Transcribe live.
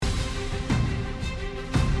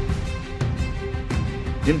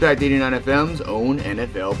Impact 89 FM's own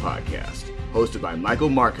NFL podcast, hosted by Michael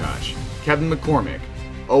Markoch, Kevin McCormick,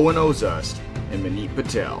 Owen Ozust, and Manit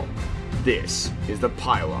Patel. This is the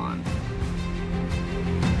Pylon.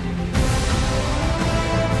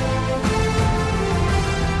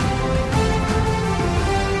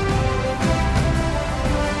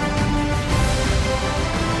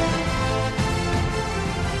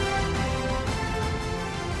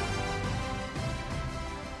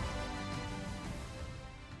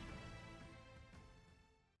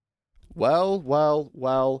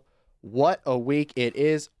 Well, what a week it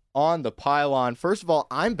is on the Pylon. First of all,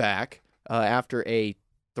 I'm back after a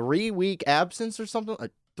 3-week absence or something, a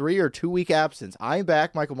 3 or 2 week absence. I'm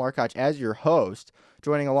back, Michael Markoch, as your host.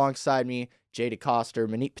 Joining alongside me, DeCoster.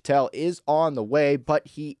 Manit Patel is on the way, but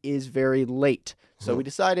he is very late. So we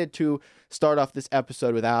decided to start off this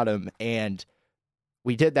episode without him, and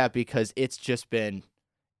we did that because it's just been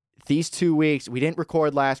these 2 weeks. We didn't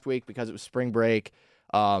record last week because it was spring break.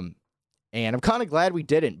 And I'm kind of glad we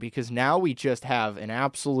didn't, because now we just have an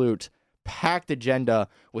absolute packed agenda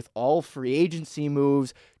with all free agency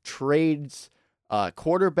moves, trades,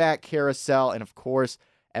 quarterback carousel, and of course,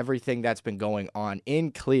 everything that's been going on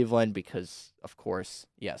in Cleveland, because of course,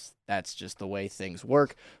 yes, that's just the way things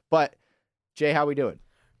work. But Jay, how we doing?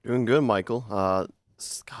 Doing good, Michael. God,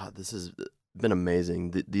 this has been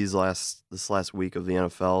amazing. This last week of the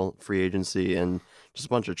NFL free agency and just a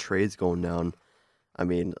bunch of trades going down. I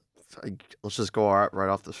mean, let's just go right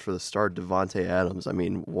off this for the start. Davante Adams. I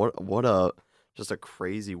mean, what a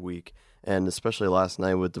crazy week, and especially last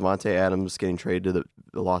night with Davante Adams getting traded to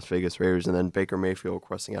the Las Vegas Raiders, and then Baker Mayfield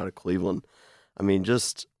requesting out of Cleveland. I mean,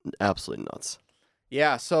 just absolutely nuts.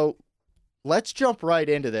 Yeah. So let's jump right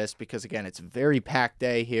into this, because again, it's a very packed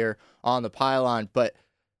day here on the Pylon. But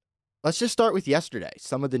let's just start with yesterday.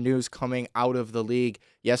 Some of the news coming out of the league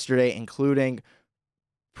yesterday, including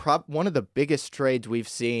one of the biggest trades we've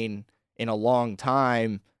seen in a long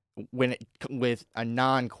time with a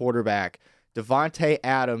non-quarterback. Davante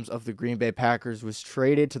Adams of the Green Bay Packers was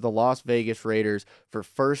traded to the Las Vegas Raiders for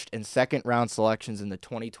first and second round selections in the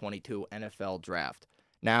 2022 NFL Draft.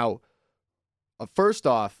 Now, first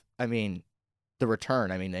off, I mean, the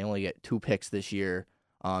return. I mean, they only get 2 picks this year.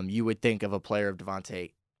 You would think of a player of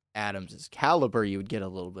Davante Adams' caliber, you would get a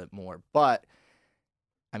little bit more, but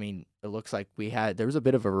I mean, it looks like there was a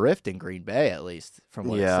bit of a rift in Green Bay, at least, from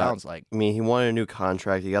what it sounds like. I mean, he wanted a new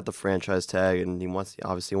contract. He got the franchise tag, and he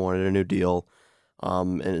obviously wanted a new deal.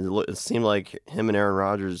 And it seemed like him and Aaron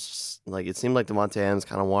Rodgers, it seemed like Davante Adams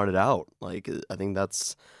kind of wanted out. I think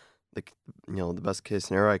that's the best case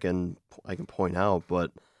scenario I can point out.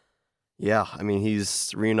 But yeah, I mean,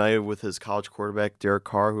 he's reunited with his college quarterback Derek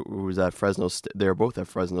Carr, who was at Fresno State. They're both at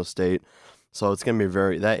Fresno State. So it's going to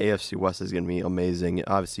be that AFC West is going to be amazing.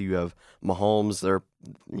 Obviously, you have Mahomes.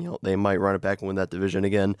 They might run it back and win that division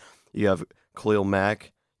again. You have Khalil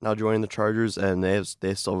Mack now joining the Chargers, and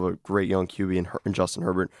they still have a great young QB in Justin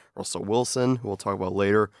Herbert. Russell Wilson, who we'll talk about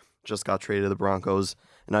later, just got traded to the Broncos.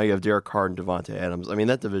 And now you have Derek Carr and Davante Adams. I mean,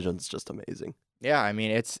 that division is just amazing. Yeah, I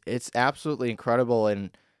mean, it's absolutely incredible. And,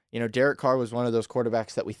 Derek Carr was one of those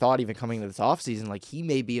quarterbacks that we thought even coming into this offseason, he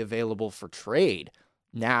may be available for trade.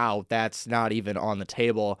 Now that's not even on the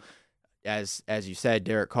table. As you said,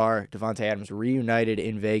 Derek Carr, Davante Adams reunited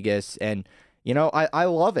in Vegas. And, I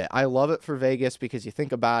love it. I love it for Vegas, because you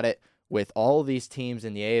think about it, with all these teams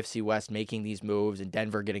in the AFC West making these moves and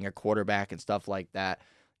Denver getting a quarterback and stuff like that.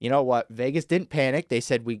 You know what? Vegas didn't panic. They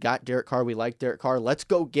said, we got Derek Carr. We like Derek Carr. Let's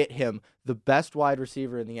go get him, the best wide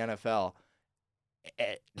receiver in the NFL.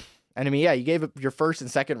 And I mean, yeah, you gave up your first and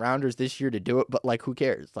second rounders this year to do it, but who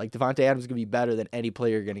cares? Davante Adams is going to be better than any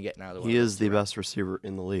player you're going to get now. He is the best receiver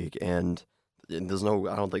in the league, and I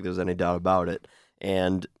don't think there's any doubt about it.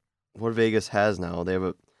 And what Vegas has now, they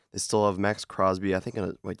still have Max Crosby. I think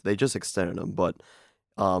they just extended him, but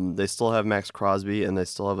they still have Max Crosby, and they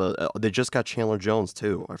still have they just got Chandler Jones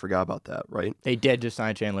too. I forgot about that, right? They did just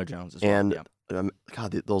sign Chandler Jones as well. And yeah.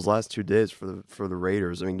 God, those last 2 days for the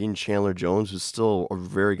Raiders. I mean, getting Chandler Jones, who's still a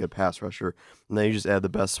very good pass rusher, and then you just add the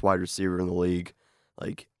best wide receiver in the league.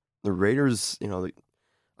 The Raiders,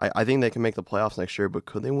 I think they can make the playoffs next year, but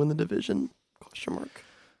could they win the division? Question mark.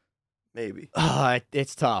 Maybe.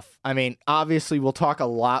 It's tough. I mean, obviously, we'll talk a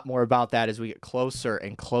lot more about that as we get closer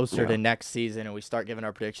and closer to next season, and we start giving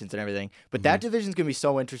our predictions and everything. But that division's gonna be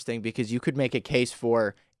so interesting, because you could make a case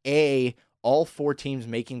for all 4 teams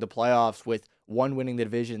making the playoffs with one winning the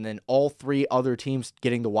division, then all 3 other teams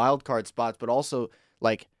getting the wild card spots. But also,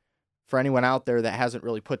 for anyone out there that hasn't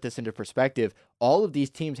really put this into perspective, all of these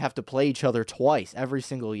teams have to play each other twice every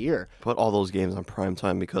single year. Put all those games on prime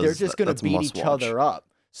time, because they're just going to beat each other up.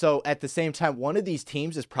 So at the same time, one of these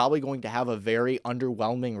teams is probably going to have a very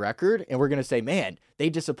underwhelming record, and we're going to say, man, they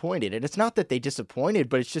disappointed. And it's not that they disappointed,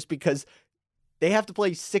 but it's just because they have to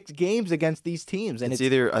play 6 games against these teams. And I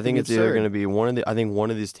think it's either going to be I think one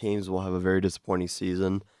of these teams will have a very disappointing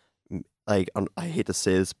season. Like, I hate to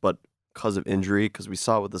say this, but because of injury, because we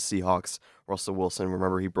saw it with the Seahawks, Russell Wilson,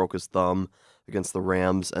 remember he broke his thumb against the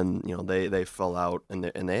Rams, and they fell out, and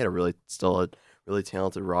they had a really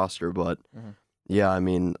talented roster, but yeah, I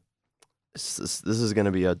mean, this is going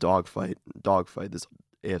to be a dogfight this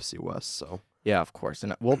AFC West. So yeah, of course,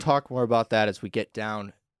 and we'll talk more about that as we get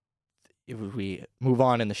down. If we move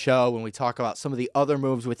on in the show when we talk about some of the other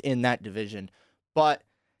moves within that division, but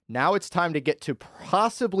now it's time to get to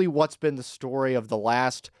possibly what's been the story of the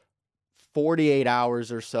last 48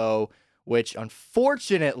 hours or so, which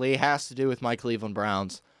unfortunately has to do with my Cleveland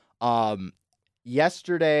Browns.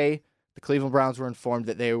 Yesterday, the Cleveland Browns were informed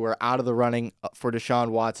that they were out of the running for Deshaun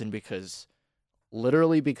Watson because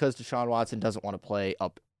Deshaun Watson doesn't want to play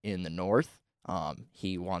up in the north.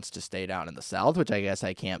 He wants to stay down in the south, which I guess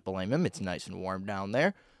I can't blame him. It's nice and warm down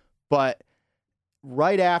there. But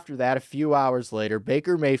right after that, a few hours later,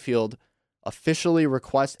 Baker Mayfield officially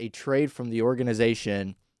requests a trade from the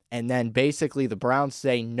organization, and then basically the Browns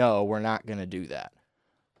say, no, we're not going to do that.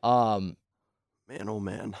 Man, oh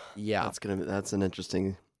man. Yeah. That's an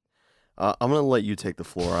interesting... I'm going to let you take the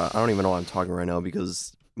floor. I don't even know why I'm talking right now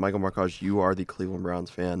because, Michael Markoch, you are the Cleveland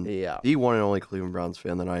Browns fan. Yeah. The one and only Cleveland Browns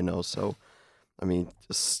fan that I know. So, I mean,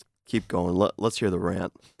 just keep going. Let's hear the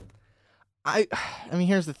rant. I mean,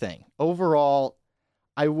 here's the thing. Overall,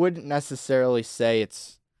 I wouldn't necessarily say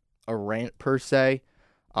it's a rant per se.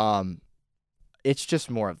 It's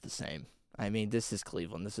just more of the same. I mean, this is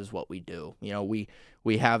Cleveland. This is what we do. You know, we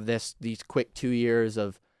have these quick 2 years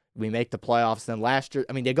of we make the playoffs. Then last year,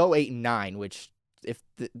 I mean, they go 8-9, which if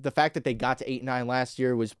the fact that they got to 8-9 last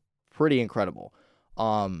year was pretty incredible.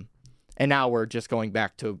 And now we're just going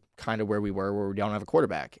back to kind of where we were, where we don't have a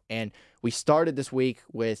quarterback. And we started this week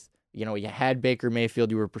with, you know, you had Baker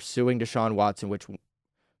Mayfield, you were pursuing Deshaun Watson, which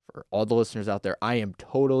for all the listeners out there, I am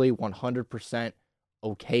totally 100%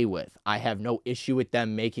 okay with. I have no issue with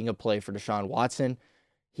them making a play for Deshaun Watson.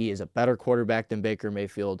 He is a better quarterback than Baker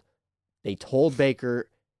Mayfield. They told Baker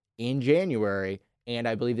in January, and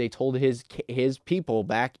I believe they told his people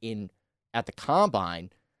back at the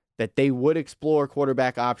Combine that they would explore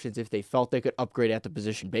quarterback options if they felt they could upgrade at the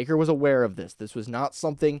position. Baker was aware of this. This was not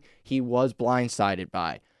something he was blindsided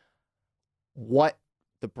by. What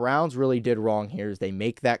the Browns really did wrong here is they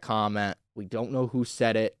make that comment. We don't know who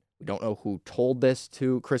said it. We don't know who told this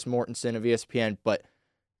to Chris Mortensen of ESPN, but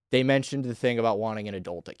they mentioned the thing about wanting an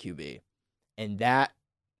adult at QB. And that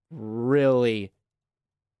really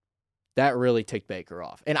ticked Baker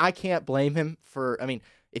off. And I can't blame him for, I mean,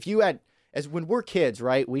 if you had, as when we're kids,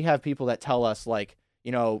 right, we have people that tell us, like,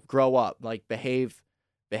 you know, grow up, like, behave,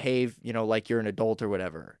 you know, like you're an adult or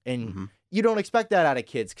whatever. And you don't expect that out of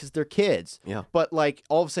kids because they're kids. Yeah. But, like,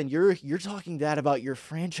 all of a sudden you're talking that about your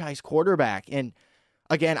franchise quarterback. And,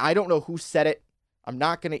 again, I don't know who said it. I'm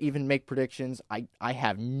not going to even make predictions. I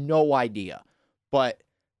have no idea. But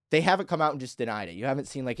they haven't come out and just denied it. You haven't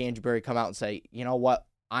seen, like, Andrew Berry come out and say, you know what,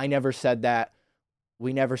 I never said that.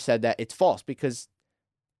 We never said that. It's false, because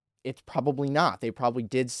it's probably not. They probably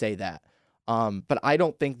did say that. But I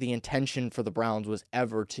don't think the intention for the Browns was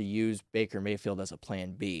ever to use Baker Mayfield as a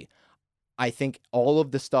plan B. I think all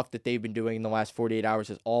of the stuff that they've been doing in the last 48 hours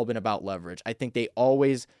has all been about leverage. I think they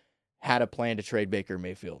always had a plan to trade Baker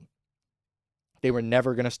Mayfield. They were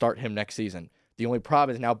never going to start him next season. The only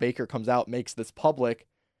problem is now Baker comes out, makes this public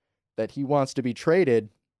that he wants to be traded,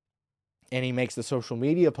 and he makes the social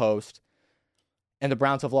media post, and the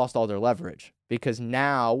Browns have lost all their leverage. Because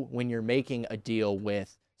now when you're making a deal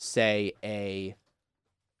with, say, a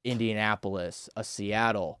Indianapolis, a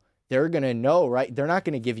Seattle, they're going to know, right? They're not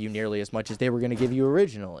going to give you nearly as much as they were going to give you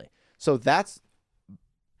originally. So that's,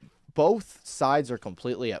 both sides are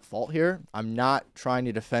completely at fault here. I'm not trying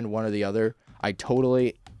to defend one or the other. I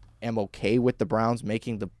totally am okay with the Browns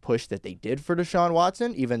making the push that they did for Deshaun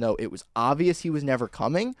Watson, even though it was obvious he was never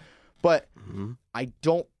coming. But I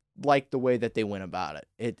don't like the way that they went about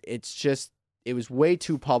it. It's just, it was way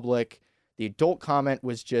too public. The adult comment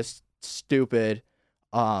was just stupid.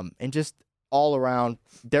 And just all around,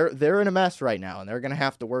 they're in a mess right now, and they're going to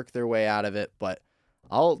have to work their way out of it. But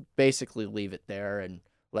I'll basically leave it there and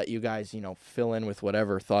let you guys, you know, fill in with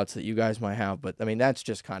whatever thoughts that you guys might have. But I mean, that's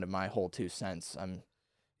just kind of my whole 2 cents.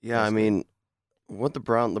 I mean, what the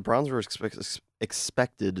Browns were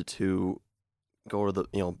expected to go to the,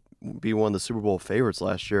 you know, be one of the Super Bowl favorites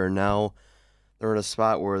last year, and now they're in a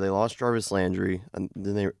spot where they lost Jarvis Landry, and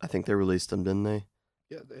then I think they released him, didn't they?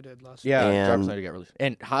 Yeah, they did last Yeah, And- Jarvis Landry got released.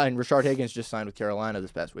 And Rashard Higgins just signed with Carolina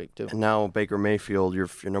this past week, too. And now Baker Mayfield, your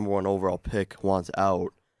number 1 overall pick, wants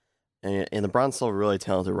out. And the Browns still have a really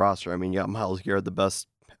talented roster. I mean, you got Myles Garrett,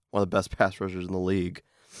 one of the best pass rushers in the league.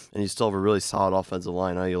 And you still have a really solid offensive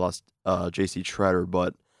line. I know you lost J.C. Treader,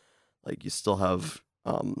 but like you still have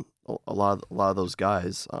a lot of those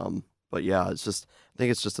guys. But yeah, I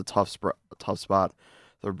think it's just a tough spot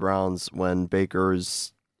for the Browns when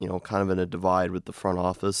Baker's kind of in a divide with the front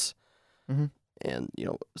office. Mm-hmm. And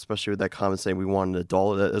especially with that comment saying we want an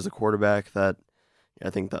adult as a quarterback, I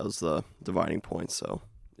think that was the dividing point. So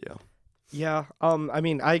yeah. Yeah, I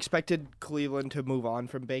mean, I expected Cleveland to move on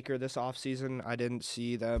from Baker this offseason. I didn't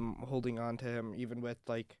see them holding on to him, even with,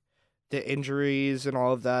 like, the injuries and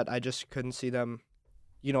all of that. I just couldn't see them,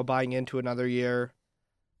 buying into another year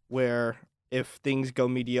where if things go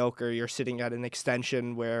mediocre, you're sitting at an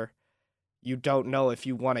extension where you don't know if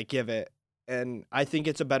you want to give it. And I think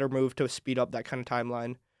it's a better move to speed up that kind of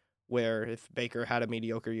timeline where if Baker had a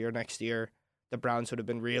mediocre year next year, the Browns would have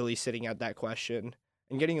been really sitting at that question.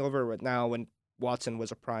 And getting over it now when Watson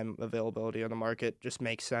was a prime availability on the market just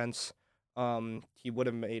makes sense. He would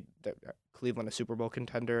have made Cleveland a Super Bowl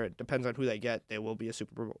contender. It depends on who they get. They will be a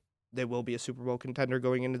Super Bowl contender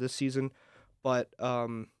going into this season. But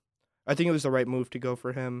I think it was the right move to go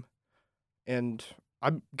for him. And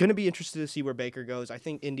I'm gonna be interested to see where Baker goes. I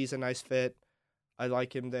think Indy's a nice fit. I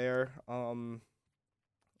like him there.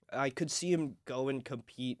 I could see him go and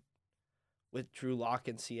compete with Drew Lock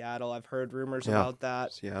in Seattle. I've heard rumors about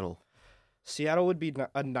that. Seattle would be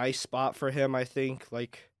a nice spot for him, I think.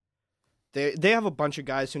 Like, they have a bunch of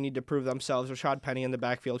guys who need to prove themselves. Rashad Penny in the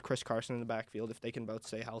backfield, Chris Carson in the backfield. If they can both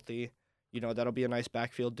stay healthy, that'll be a nice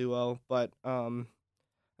backfield duo. But I don't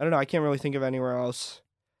know. I can't really think of anywhere else.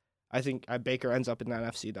 I think Baker ends up in the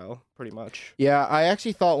NFC, though, pretty much. Yeah, I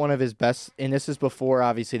actually thought one of his best, and this is before,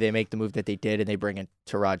 obviously, they make the move that they did and they bring in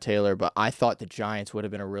Tyrod Taylor, but I thought the Giants would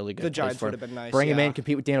have been a really good The place Giants for would him. have been nice. Bring him in,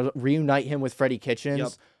 compete with Daniel, reunite him with Freddie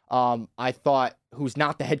Kitchens. Yep. I thought, who's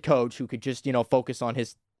not the head coach, who could just, focus on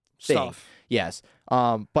his thing. Stuff. Yes.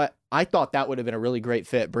 But I thought that would have been a really great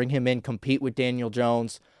fit. Bring him in, compete with Daniel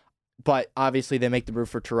Jones. But obviously, they make the move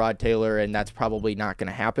for Tyrod Taylor, and that's probably not going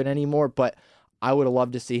to happen anymore. But I would have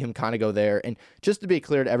loved to see him kind of go there. And just to be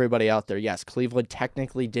clear to everybody out there, yes, Cleveland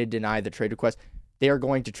technically did deny the trade request. They are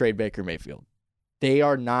going to trade Baker Mayfield. They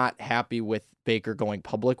are not happy with Baker going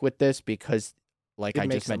public with this because, like I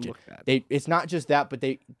just mentioned, it's not just that, but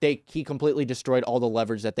he completely destroyed all the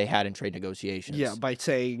leverage that they had in trade negotiations. Yeah, by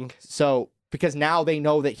saying so. Because now they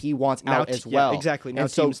know that he wants out as well. Yeah, exactly. Now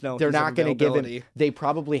and so teams know they're not going to give him. availability. They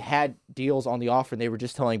probably had deals on the offer, and they were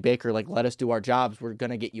just telling Baker, like, let us do our jobs. We're going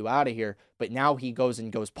to get you out of here. But now he goes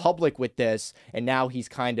public with this, and now he's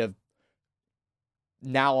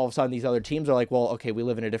now all of a sudden these other teams are like, well, okay, we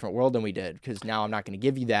live in a different world than we did because now I'm not going to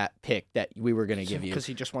give you that pick that we were going to give you. Because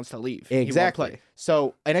he just wants to leave. Exactly.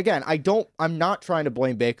 So, and again, I'm not trying to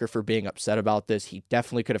blame Baker for being upset about this. He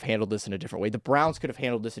definitely could have handled this in a different way. The Browns could have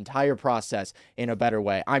handled this entire process in a better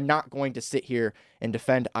way. I'm not going to sit here and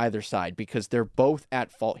defend either side because they're both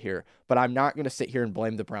at fault here, but I'm not going to sit here and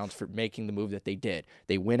blame the Browns for making the move that they did.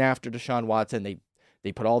 They went after Deshaun Watson.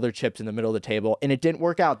 They put all their chips in the middle of the table, and it didn't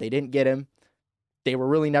work out. They didn't get him. They were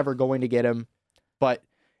really never going to get him. But,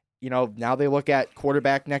 now they look at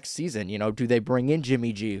quarterback next season. Do they bring in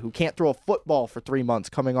Jimmy G, who can't throw a football for 3 months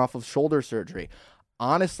coming off of shoulder surgery?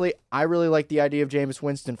 Honestly, I really like the idea of Jameis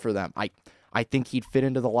Winston for them. I think he'd fit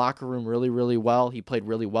into the locker room really, really well. He played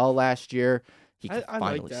really well last year. He can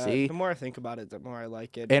finally like that. see. The more I think about it, the more I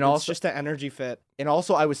like it. And it's also just an energy fit. And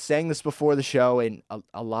also, I was saying this before the show, and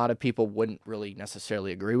a lot of people wouldn't really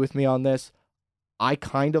necessarily agree with me on this. I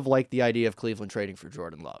kind of like the idea of Cleveland trading for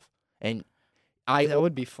Jordan Love. And that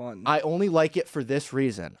would be fun. I only like it for this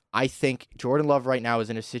reason. I think Jordan Love right now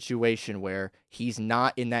is in a situation where he's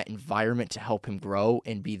not in that environment to help him grow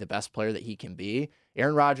and be the best player that he can be.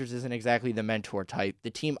 Aaron Rodgers isn't exactly the mentor type.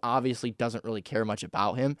 The team obviously doesn't really care much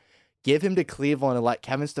about him. Give him to Cleveland and let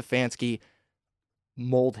Kevin Stefanski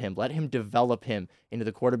mold him. Let him develop him into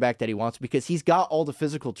the quarterback that he wants because he's got all the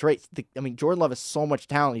physical traits. Jordan Love has so much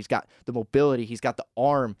talent. He's got the mobility. He's got the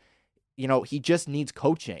arm. He just needs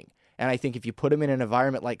coaching. And I think if you put him in an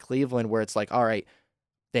environment like Cleveland where it's like, all right,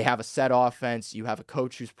 they have a set offense, you have a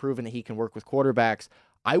coach who's proven that he can work with quarterbacks,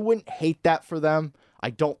 I wouldn't hate that for them. I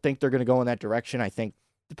don't think they're going to go in that direction. I think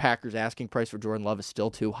the Packers' asking price for Jordan Love is still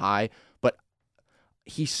too high, but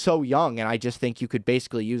he's so young, and I just think you could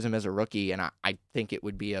basically use him as a rookie, and I think it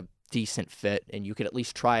would be a decent fit, and you could at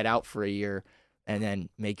least try it out for a year and then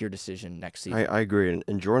make your decision next season. I agree.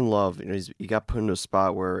 And Jordan Love, he got put into a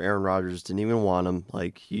spot where Aaron Rodgers didn't even want him.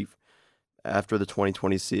 Like, after the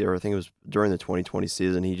 2020 season, or I think it was during the 2020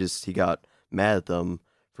 season, he got mad at them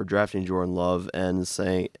for drafting Jordan Love and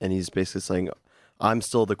he's basically saying, I'm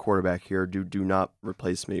still the quarterback here. Do not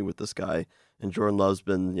replace me with this guy. And Jordan Love's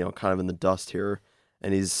been, kind of in the dust here.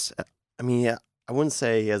 And yeah, I wouldn't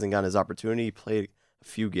say he hasn't gotten his opportunity. He played a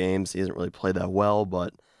few games. He hasn't really played that well,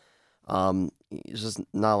 but it's just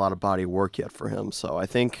not a lot of body of work yet for him. So I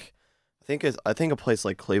think a place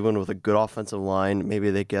like Cleveland with a good offensive line, maybe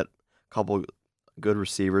they get a couple good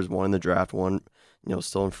receivers, one in the draft, one,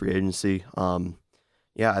 still in free agency.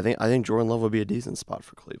 Yeah, I think Jordan Love would be a decent spot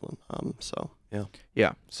for Cleveland. So yeah.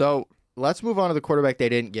 Yeah. So let's move on to the quarterback they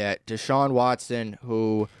didn't get, Deshaun Watson,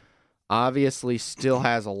 who obviously still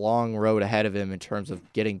has a long road ahead of him in terms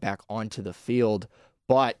of getting back onto the field,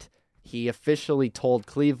 but he officially told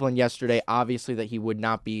Cleveland yesterday, obviously, that he would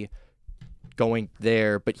not be going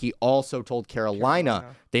there, but he also told Carolina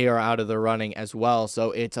they are out of the running as well.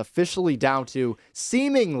 So it's officially down to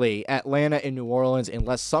seemingly Atlanta and New Orleans,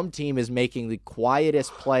 unless some team is making the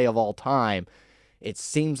quietest play of all time. It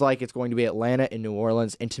seems like it's going to be Atlanta and New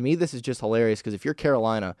Orleans. And to me, this is just hilarious because if you're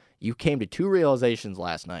Carolina, you came to two realizations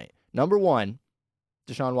last night. Number one,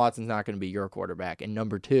 Deshaun Watson's not going to be your quarterback. And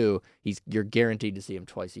number two, you're guaranteed to see him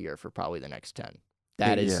twice a year for probably the next 10.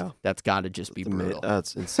 That's got to just be brutal.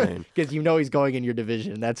 That's insane. Because he's going in your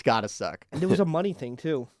division. That's got to suck. And there was a money thing,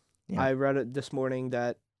 too. Yeah. I read it this morning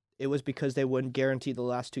that it was because they wouldn't guarantee the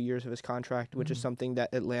last 2 years of his contract, which is something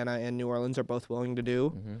that Atlanta and New Orleans are both willing to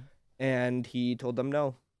do. Mm-hmm. And he told them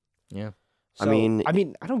no. Yeah. So, I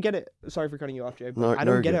don't get it. Sorry for cutting you off, Jay. But I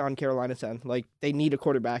don't get it on Carolina's end. Like, they need a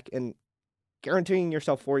quarterback, and guaranteeing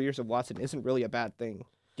yourself 4 years of Watson isn't really a bad thing,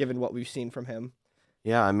 given what we've seen from him.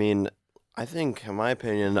 Yeah, I think, in my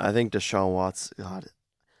opinion, Deshaun Watson, God.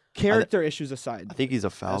 Character issues aside. I think he's a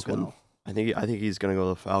Falcon. Well. I think he's going to go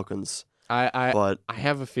to the Falcons. I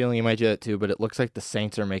have a feeling he might do that too, but it looks like the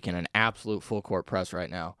Saints are making an absolute full court press right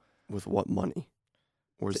now. With what money?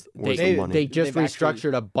 Where's the money? They just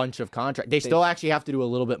restructured a bunch of contracts. They still actually have to do a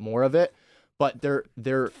little bit more of it, but they're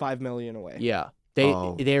 $5 million away. Yeah.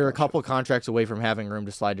 They're a couple contracts away from having room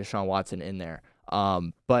to slide Deshaun Watson in there.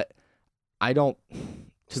 But I don't.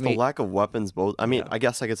 Just the lack of weapons, both. I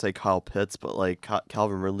guess I could say Kyle Pitts, but like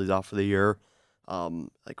Calvin Ridley's out for the year.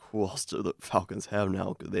 Like who else do the Falcons have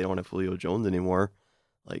now? They don't have Julio Jones anymore.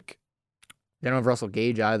 Like they don't have Russell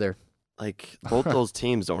Gage either. Like both those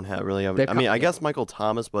teams don't really have. I guess Michael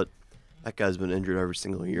Thomas, but that guy's been injured every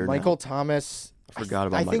single year. Michael Thomas. I forgot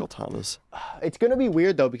about Michael Thomas. It's going to be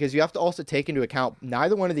weird though because you have to also take into account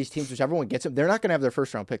neither one of these teams, whichever one gets him, they're not going to have their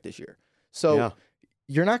first round pick this year. So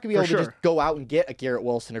you're not going to be able to just go out and get a Garrett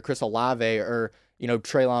Wilson or Chris Olave or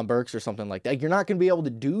Treylon Burks or something like that. You're not going to be able to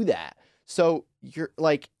do that. So you're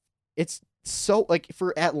like, it's so like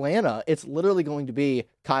for Atlanta, it's literally going to be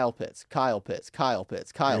Kyle Pitts. Pitts.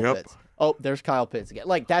 Oh, there's Kyle Pitts again.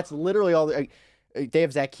 Like that's literally all. They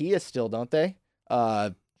have Zacchaeus still, don't they?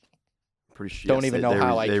 Pretty sure. Don't even know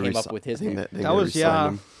how I came up with his name. That was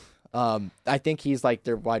him. I think he's like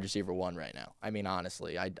their wide receiver one right now. I mean,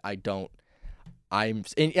 honestly, I didn't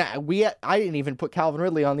even put Calvin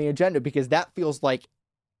Ridley on the agenda because that feels like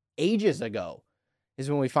ages ago is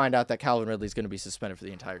when we find out that Calvin Ridley is going to be suspended for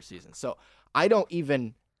the entire season. So I don't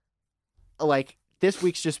even like this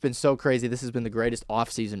week's just been so crazy. This has been the greatest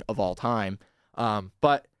offseason of all time.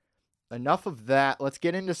 But enough of that. Let's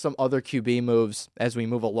get into some other QB moves as we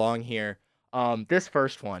move along here. This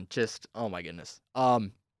first one, just, oh my goodness.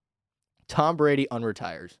 Tom Brady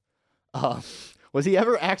unretires. Was he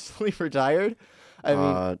ever actually retired?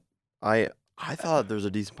 I thought there was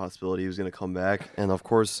a decent possibility he was going to come back. And of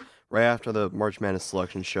course, right after the March Madness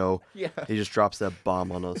selection show, he just drops that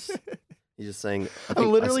bomb on us. He's just saying, I'm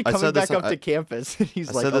literally coming back up to campus. I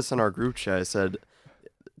said this in our group chat. I said,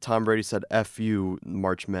 Tom Brady said, F you,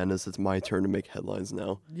 March Madness. It's my turn to make headlines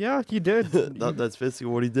now. Yeah, he did. That's basically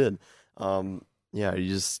what he did. He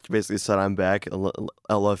just basically said, I'm back,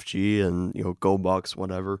 LFG, and, go Bucks,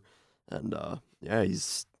 whatever. And,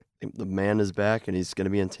 the man is back, and he's going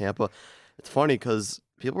to be in Tampa. It's funny because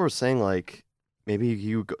people were saying, like, maybe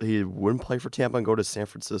he wouldn't play for Tampa and go to San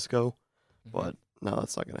Francisco. But, no,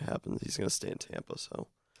 that's not going to happen. He's going to stay in Tampa, so,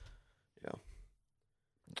 yeah.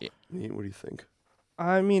 What do you think?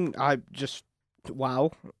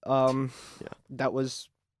 Wow. That was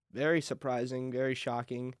very surprising, very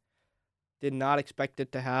shocking. Did not expect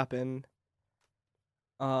it to happen.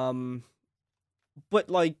 But,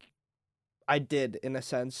 like, I did, in a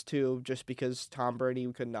sense, too, just because Tom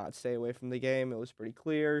Brady could not stay away from the game. It was pretty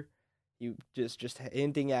clear. He just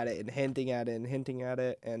hinting at it and hinting at it and hinting at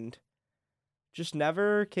it, and just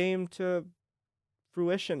never came to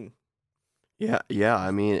fruition. Yeah.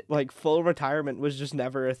 I mean, Like full retirement was just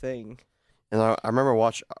never a thing. and I remember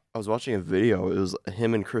I was watching a video. It was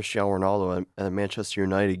him and Cristiano Ronaldo at a Manchester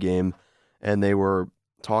United game, and they were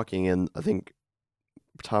talking, and I think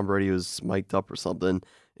Tom Brady was mic'd up or something.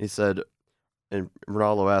 He said, and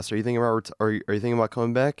Ronaldo asked, "Are you thinking about are you thinking about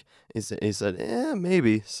coming back?" He said, "Yeah,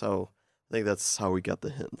 maybe." So I think that's how we got the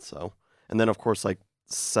hint. So, and then of course, like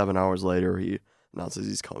 7 hours later, he announces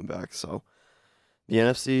he's coming back. So the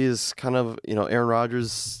NFC is kind of, Aaron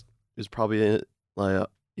Rodgers is probably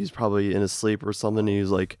he's probably in his sleep or something. He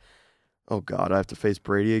was like, "Oh God, I have to face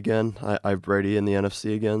Brady again. I have Brady in the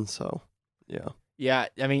NFC again." So yeah. Yeah,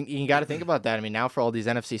 I mean, you got to think about that. I mean, now for all these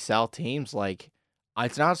NFC South teams, like,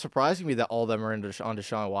 it's not surprising me that all of them are on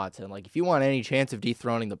Deshaun Watson. Like, if you want any chance of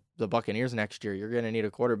dethroning the Buccaneers next year, you're going to need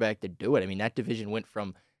a quarterback to do it. I mean, that division went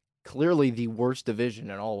from clearly the worst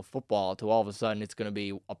division in all of football to all of a sudden it's going to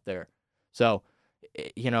be up there. So,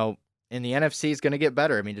 in the NFC, it's going to get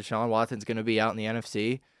better. I mean, Deshaun Watson's going to be out in the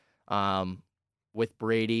NFC with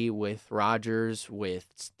Brady, with Rodgers, with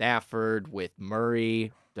Stafford, with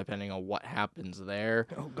Murray, depending on what happens there.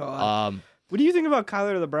 Oh, God. What do you think about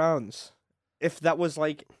Kyler to the Browns? If that was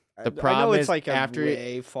like... The problem I know it's is like a after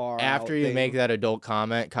way far after out you thing. make that adult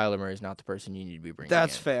comment, Kyler Murray is not the person you need to be bringing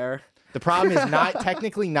That's in. fair. The problem is not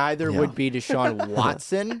technically neither Yeah. would be Deshaun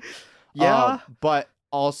Watson. Yeah. But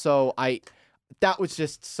also that was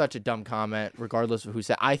just such a dumb comment, regardless of who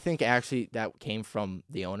said. I think actually that came from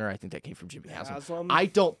the owner. I think that came from Jimmy Haslam. I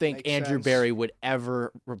don't think Makes Andrew sense. Berry would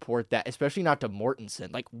ever report that, especially not to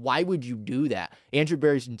Mortensen. Like, why would you do that? Andrew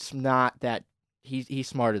Berry's not that. He's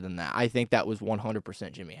smarter than that. I think that was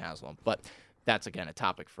 100% Jimmy Haslam. But that's, again, a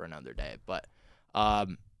topic for another day. But,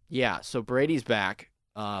 yeah, so Brady's back.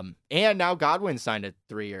 And now Godwin signed a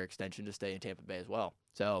 3-year extension to stay in Tampa Bay as well.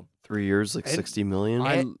 So 3 years, like And $60 million.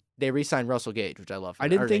 and they re-signed Russell Gage, which I love. I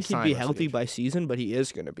didn't think he'd be healthy by season, but he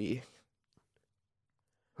is going to be.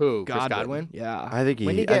 Who? Chris Godwin? Yeah. I think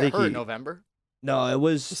When did he get hurt? November? No, it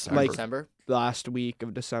was December. like December? last week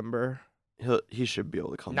of December. he should be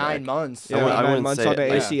able to come 9 back. months. Yeah, I nine wouldn't months say on the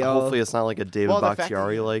like, ACL. Hopefully, it's not like a David Well, the fact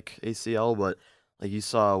Bakhtiari that- like ACL, but like you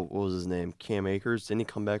saw, what was his name? Cam Akers. Didn't he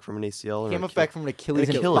come back from an ACL? Came or back from an Achilles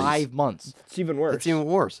in Achilles. 5 months. It's even worse. It's even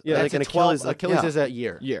worse. Yeah, like That's an a 12 Achilles. Like, Achilles yeah. is a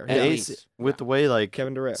year. Year. At And least. with the way like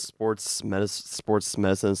Kevin Durant. sports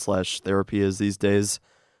medicine / therapy is these days,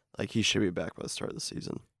 like he should be back by the start of the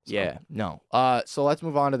season. So. Yeah, no. So let's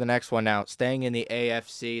move on to the next one now. Staying in the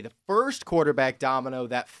AFC, the first quarterback domino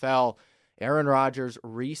that fell, Aaron Rodgers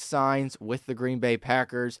re-signs with the Green Bay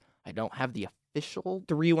Packers. I don't have the official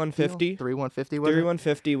 3-150. 3-150 was it?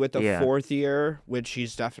 3-150 with the Yeah. 4th year, which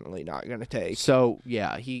he's definitely not going to take. So,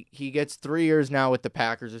 yeah, he gets 3 years now with the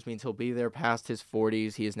Packers. This means he'll be there past his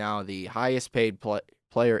 40s. He is now the highest paid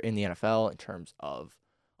player in the NFL in terms of,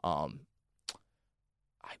 I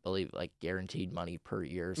believe, like guaranteed money per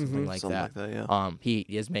year or something like Something that. like that, yeah. He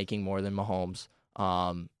is making more than Mahomes.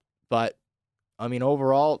 But, I mean,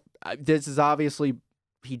 overall, this is obviously,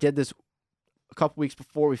 he did this a couple weeks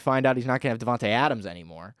before we find out he's not going to have Devontae Adams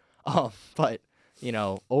anymore. But,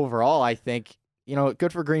 overall, I think,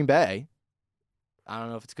 good for Green Bay. I don't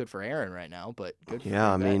know if it's good for Aaron right now, but good for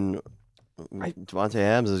Yeah, I Green Bay. mean, Devontae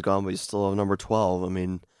Adams is gone, but he's still have number 12. I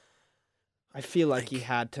mean, I feel like he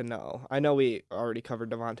had to know. I know we already covered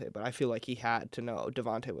Devontae, but I feel like he had to know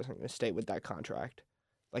Devontae wasn't going to stay with that contract.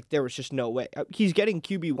 Like, there was just no way. He's getting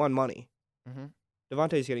QB1 money. Mhm.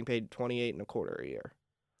 Devontae's getting paid 28 and a quarter a year.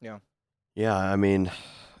 yeah, I mean,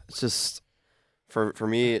 it's just for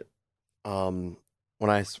me. When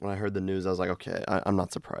I heard the news, I was like, okay, I'm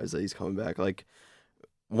not surprised that he's coming back. Like,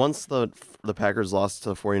 once the Packers lost to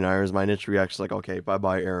the 49ers, my initial reaction was like, okay,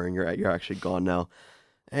 bye Aaron, you're actually gone now.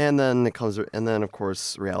 And then of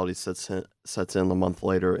course reality sets in a month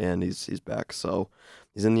later, and he's back. So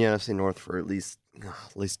he's in the NFC North for at least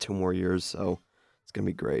 2 more years. So it's gonna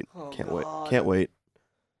be great. Oh, Can't wait.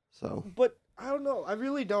 So But I don't know. I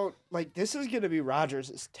really don't. Like, this is going to be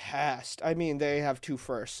Rodgers' test. I mean, they have 2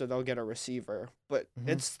 firsts, so they'll get a receiver. But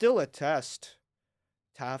it's still a test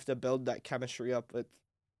to have to build that chemistry up with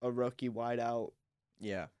a rookie wideout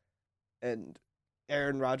Yeah. and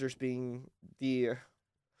Aaron Rodgers being the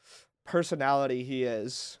personality he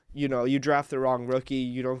is. You draft the wrong rookie,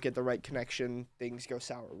 you don't get the right connection, things go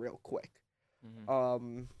sour real quick.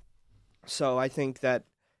 So I think that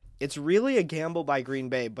it's really a gamble by Green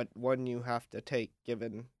Bay, but one you have to take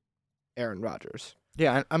given Aaron Rodgers.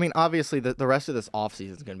 Yeah, I mean, obviously, the rest of this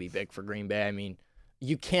offseason is going to be big for Green Bay. I mean,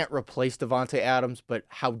 you can't replace Devontae Adams, but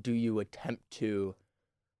how do you attempt to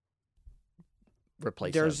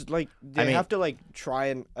replace him? They I mean, have to try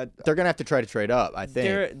and They're going to have to try to trade up, I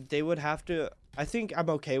think. they would have to I think I'm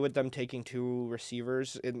okay with them taking 2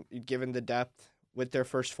 receivers, given the depth with their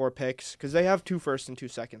first 4 picks, because they have 2 firsts and 2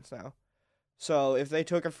 seconds now. So if they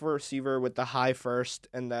took a receiver with the high first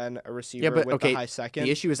and then a receiver with the high second.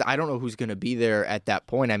 The issue is I don't know who's going to be there at that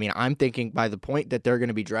point. I mean, I'm thinking by the point that they're going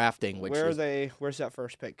to be drafting, where's that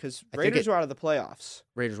first pick? Because Raiders were out of the playoffs.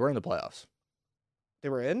 Raiders were in the playoffs. They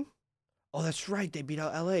were in? Oh, that's right. They beat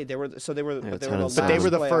out LA. They were Yeah, they were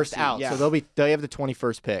the first out. Yeah. So they have the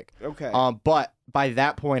 21st pick. Okay. But by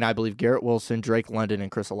that point, I believe Garrett Wilson, Drake London,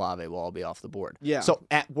 and Chris Olave will all be off the board. Yeah. So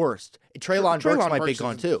at worst, Treylon Burks might be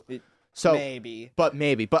gone too. So maybe.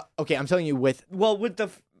 But okay, I'm telling you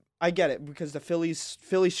I get it, because the Phillies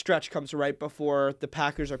stretch comes right before the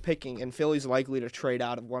Packers are picking, and Philly's likely to trade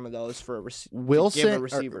out of one of those for to give a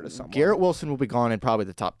receiver to someone. Garrett Wilson will be gone in probably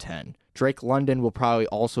the top 10. Drake London will probably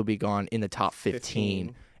also be gone in the top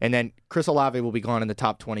 15. And then Chris Olave will be gone in the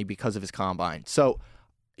top 20 because of his combine. So,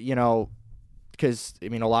 because,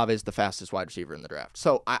 Olave is the fastest wide receiver in the draft.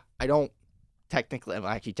 So I don't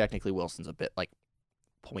technically Wilson's a bit like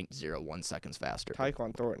 0.01 seconds faster.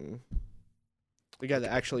 Tyquan Thornton. The guy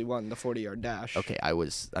that actually won the 40-yard dash. Okay,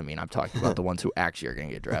 I'm talking about the ones who actually are going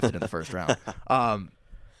to get drafted in the first round.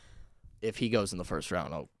 If he goes in the first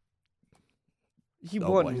round, he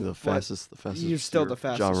won. The fastest. You're still the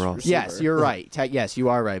fastest. John Ross. Receiver. Yes, you're right. Yes, you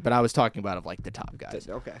are right. But I was talking about the top guys.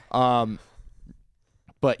 Okay.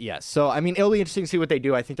 But yes, so it'll be interesting to see what they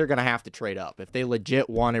do. I think they're going to have to trade up if they legit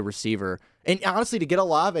want a receiver. And honestly, to get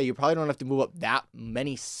Olave, you probably don't have to move up that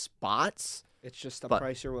many spots. It's just the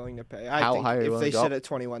price you're willing to pay. How high are you if willing they to go? sit at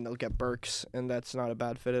 21, they'll get Burks, and that's not a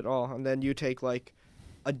bad fit at all. And then you take like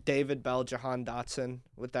a David Bell, Jahan Dotson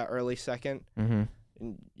with that early second, and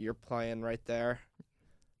you're playing right there.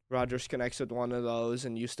 Rodgers connects with one of those,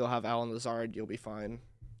 and you still have Allen Lazard. You'll be fine.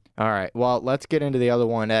 All right. Well, let's get into the other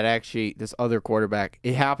one. This other quarterback.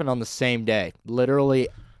 It happened on the same day, literally,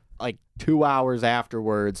 like 2 hours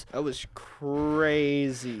afterwards. That was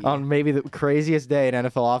crazy. On maybe the craziest day in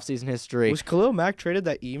NFL offseason history. Was Khalil Mack traded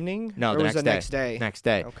that evening? No, or the next day. Next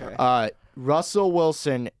day. Okay. Russell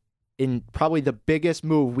Wilson, in probably the biggest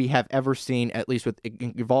move we have ever seen, at least with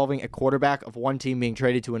involving a quarterback of one team being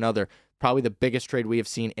traded to another, probably the biggest trade we have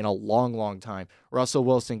seen in a long, long time. Russell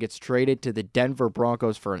Wilson gets traded to the Denver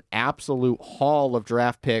Broncos for an absolute haul of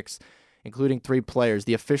draft picks, including 3 players.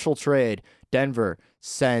 The official trade, Denver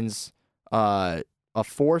sends a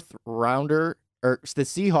 4th rounder, or the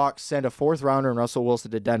Seahawks send a 4th rounder and Russell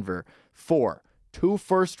Wilson to Denver for 2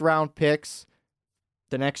 first-round picks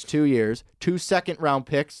the next 2 years, 2 second-round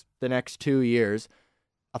picks the next 2 years,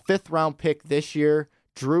 a 5th-round pick this year,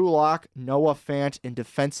 Drew Lock, Noah Fant, and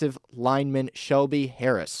defensive lineman Shelby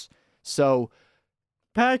Harris. So,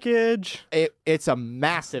 package. It's a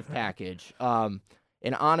massive package. And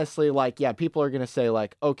honestly, people are going to say,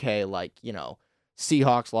 okay,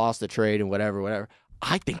 Seahawks lost the trade and whatever.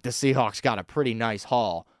 I think the Seahawks got a pretty nice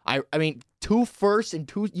haul. I mean, 2 firsts and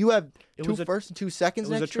 2. You have 2 firsts and 2 seconds.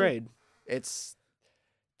 It was a trade.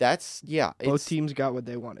 Both teams got what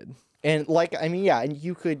they wanted. And and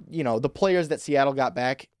you could, the players that Seattle got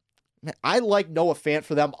back. I like Noah Fant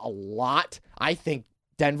for them a lot. I think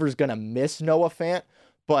Denver's gonna miss Noah Fant,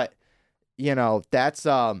 but that's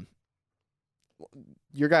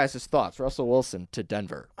your guys' thoughts. Russell Wilson to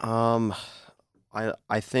Denver. I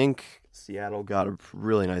think Seattle got a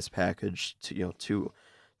really nice package. Two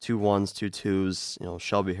 1s, 2 2s.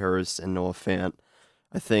 Shelby Harris and Noah Fant.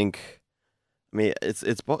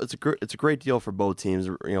 It's a great deal for both teams.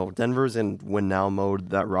 Denver's in win now mode.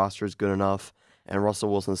 That roster is good enough, and Russell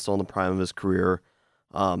Wilson's still in the prime of his career.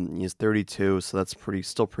 He's 32, so that's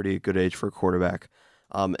still pretty good age for a quarterback.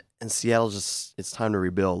 And Seattle it's time to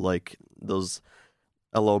rebuild. Like those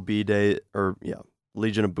LOB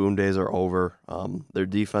Legion of Boom days are over. Their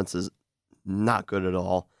defense is not good at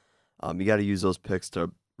all. You got to use those picks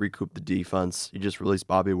to recoup the defense. You just released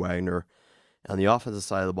Bobby Wagner. On the offensive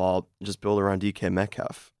side of the ball, just build around DK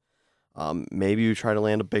Metcalf. Maybe you try to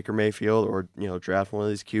land a Baker Mayfield or draft one of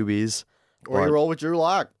these QBs. Or you roll with Drew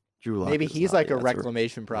Lock. Maybe he's like a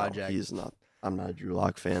reclamation project. No, he's not. I'm not a Drew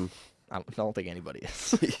Lock fan. I don't think anybody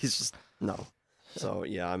is. He's just no. So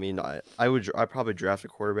yeah, I'd probably draft a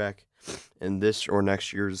quarterback in this or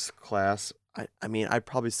next year's class. I'd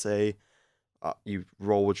probably say you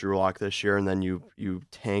roll with Drew Lock this year, and then you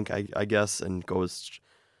tank, I guess, and go with.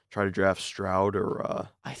 Try to draft Stroud or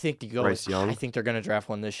I think Bryce Young. I think they're going to draft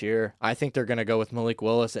one this year. I think they're going to go with Malik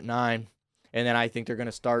Willis at 9, and then I think they're going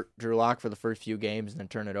to start Drew Lock for the first few games and then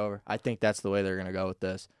turn it over. I think that's the way they're going to go with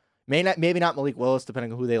this. Maybe not Malik Willis,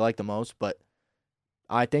 depending on who they like the most, but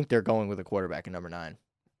I think they're going with a quarterback at number 9,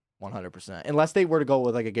 100%. Unless they were to go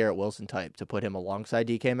with like a Garrett Wilson type to put him alongside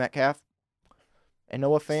DK Metcalf. and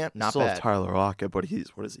Noah Fant, not Still have bad. Tyler Lockett, but he's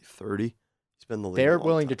 30? He's been in the league. They're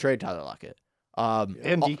willing to trade Tyler Lockett. And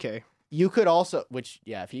DK. You could also,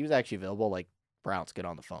 if he was actually available, like Browns, get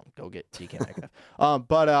on the phone, go get DK Metcalf.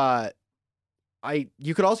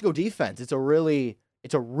 You could also go defense. It's a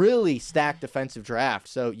really stacked defensive draft.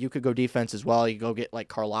 So you could go defense as well. You go get like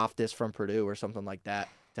Karlaftis from Purdue or something like that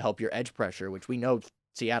to help your edge pressure, which we know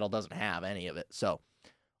Seattle doesn't have any of it. So,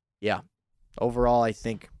 yeah, overall, I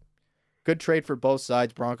think good trade for both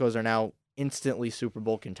sides. Broncos are now instantly Super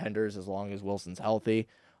Bowl contenders as long as Wilson's healthy.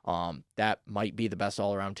 That might be the best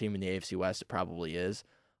all-around team in the AFC West. It probably is.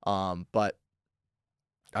 But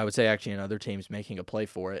I would say actually another team's making a play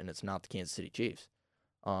for it, and it's not the Kansas City Chiefs.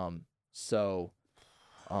 Just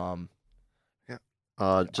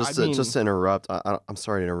to interrupt, I'm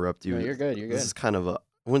sorry to interrupt you. No, you're good. This is kind of I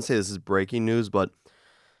wouldn't say this is breaking news, but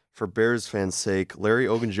for Bears fans' sake, Larry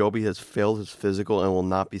Ogunjobi has failed his physical and will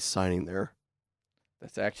not be signing there.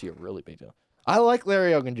 That's actually a really big deal. I like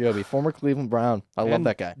Larry Ogunjobi, former Cleveland Brown. I love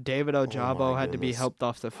that guy. David Ojabo had to be helped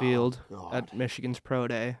off the field God. at Michigan's Pro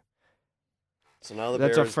Day. So now the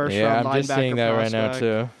That's Bears, a first-round linebacker I'm just seeing that right now, prospect.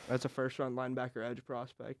 too. That's a first-round linebacker edge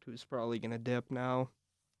prospect who's probably going to dip now.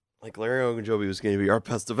 like Larry Ogunjobi was going to be our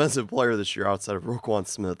best defensive player this year outside of Roquan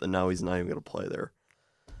Smith, and now he's not even going to play there.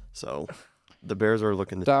 So the Bears are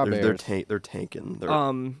looking. They're tanking.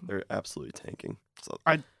 They're absolutely tanking. So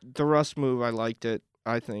the Russ move, I liked it.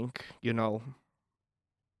 I think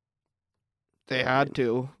they had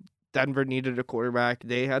to. Denver needed a quarterback.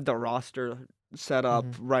 They had the roster set up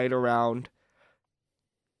right around.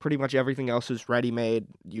 Pretty much everything else was ready-made.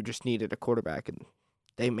 You just needed a quarterback, and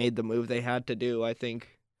they made the move they had to do. I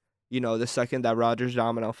think, the second that Rodgers'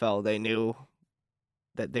 domino fell, they knew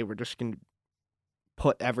that they were just going to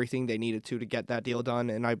put everything they needed to get that deal done,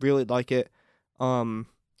 and I really like it.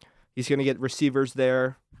 He's going to get receivers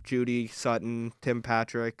there. Judy, Sutton, Tim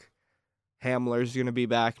Patrick. Hamler's going to be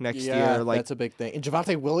back next year. That's a big thing. And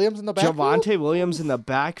Javonte Williams in the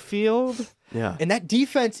backfield? Yeah. And that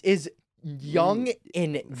defense is young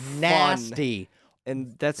and nasty.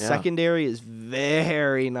 And that secondary is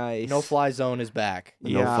very nice. No-fly zone is back.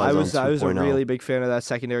 I was a really big fan of that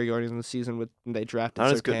secondary going into the season when they drafted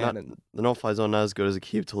Surtain. The no-fly zone not as good as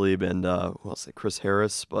Aqib Talib and Chris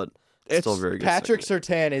Harris, but it's still very good. Patrick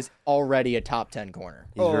Surtain is already a top 10 corner.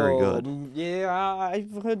 He's very good. Yeah,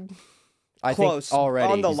 I close, think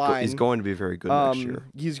already on the line. He's going to be very good next year.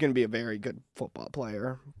 He's going to be a very good football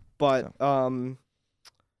player. But I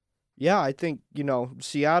think,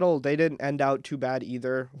 Seattle, they didn't end out too bad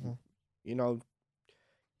either. Mm-hmm.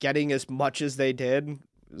 Getting as much as they did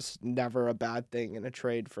was never a bad thing in a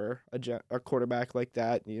trade for a quarterback like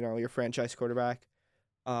that, your franchise quarterback.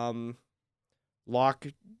 Locke,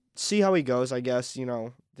 see how he goes, I guess.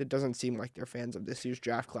 It doesn't seem like they're fans of this year's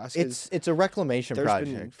draft class. It's a reclamation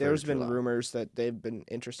project. There's been rumors that they've been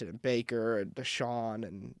interested in Baker and Deshaun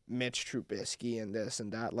and Mitch Trubisky and this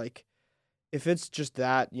and that. Like, if it's just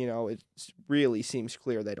that, it really seems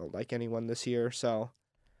clear they don't like anyone this year. So,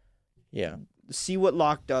 yeah, see what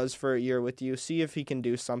Locke does for a year with you. See if he can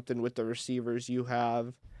do something with the receivers you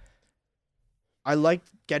have. I like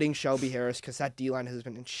getting Shelby Harris because that D-line has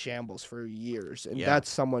been in shambles for years, and that's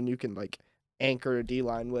someone you can anchor a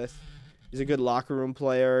D-line with. He's a good locker room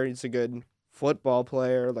player. He's a good football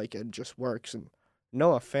player. It just works. And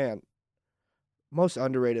Noah Fant, most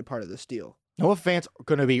underrated part of this deal. Noah Fant's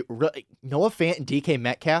going to be Noah Fant and DK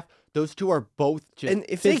Metcalf. Those two are both just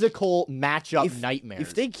physical matchup nightmares.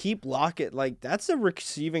 If they keep Lockett, that's a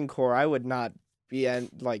receiving core I would not be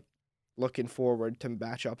looking forward to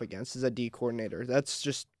match up against as a D coordinator. That's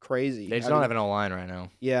just crazy. They just don't have an O-line right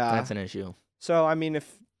now. Yeah. That's an issue. So,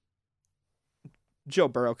 if Joe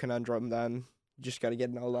Burrow conundrum, then you just got to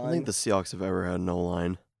get an O-line. I don't think the Seahawks have ever had an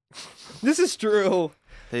O-line. This is true.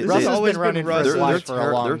 Russ has been running for his life for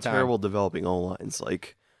a long time. They're terrible developing O-lines.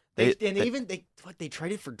 They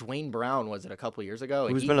traded for Dwayne Brown, was it a couple years ago?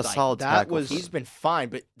 Who's been a solid tackle. He's been fine,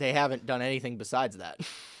 but they haven't done anything besides that.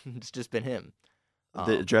 It's just been him.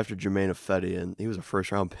 They drafted Jermaine Ifedi, and he was a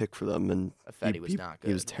first-round pick for them. And Ifedi was not good.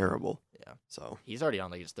 He was terrible. Yeah. So he's already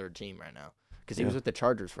on his third team right now because he was with the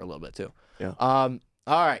Chargers for a little bit too. Yeah. All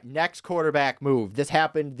right, next quarterback move. This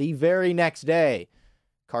happened the very next day.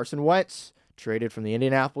 Carson Wentz traded from the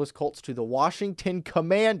Indianapolis Colts to the Washington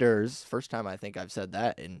Commanders. First time I think I've said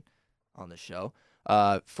that on the show.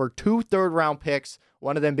 For 2 third-round picks,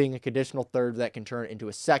 one of them being a conditional third that can turn into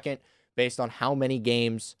a second based on how many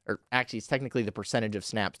games, or actually it's technically the percentage of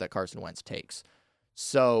snaps that Carson Wentz takes.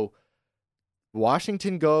 So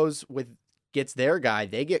Washington gets their guy.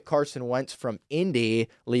 They get Carson Wentz from Indy,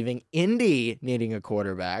 leaving Indy needing a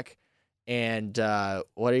quarterback. And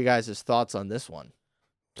what are you guys' thoughts on this one?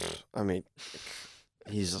 I mean,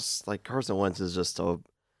 he's just like Carson Wentz is just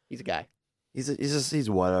He's a guy. he's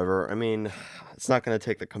whatever. I mean, it's not going to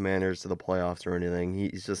take the Commanders to the playoffs or anything.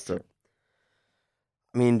 He's just a.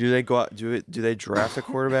 I mean, do they go out? Do they draft a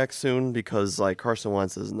quarterback soon? Because like Carson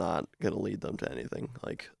Wentz is not going to lead them to anything.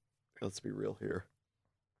 Like, let's be real here.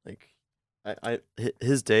 Like,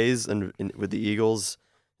 his days with the Eagles,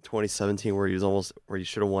 2017, where he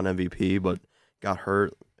should have won MVP, but got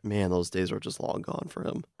hurt. Man, those days are just long gone for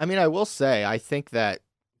him. I mean, I will say, I think that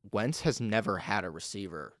Wentz has never had a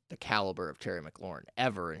receiver the caliber of Terry McLaurin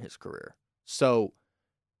ever in his career. So,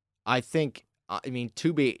 I think, I mean,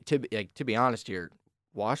 to be honest here,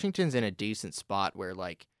 Washington's in a decent spot where,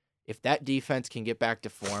 like, if that defense can get back to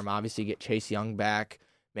form, obviously get Chase Young back,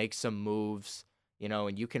 make some moves,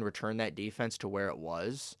 and you can return that defense to where it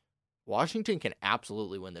was, Washington can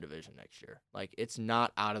absolutely win the division next year. Like, it's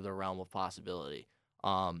not out of the realm of possibility.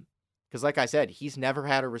 Because like I said, he's never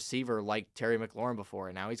had a receiver like Terry McLaurin before,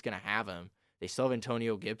 and now he's going to have him. They still have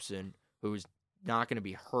Antonio Gibson, who's not going to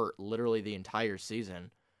be hurt literally the entire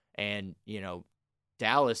season. And,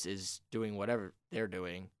 Dallas is doing whatever they're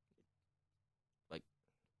doing. Like,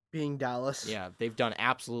 Being Dallas. yeah, they've done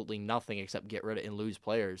absolutely nothing except get rid of and lose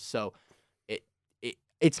players. So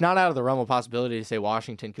it's not out of the realm of possibility to say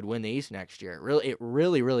Washington could win the East next year. It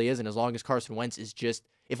really isn't, as long as Carson Wentz is just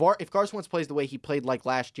if Carson Wentz plays the way he played like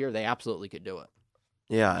last year, they absolutely could do it.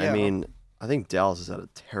 Yeah, I mean, I think Dallas has had a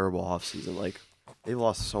terrible offseason. Like, they've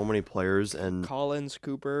lost so many players, and Collins,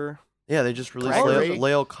 Cooper. yeah, they just released Gregory.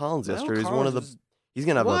 Leo Collins yesterday. He's one of the. He's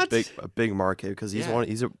gonna have What? a big market because he's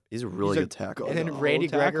he's a really good tackle. And then the Randy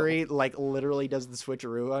whole tackle. Gregory literally does the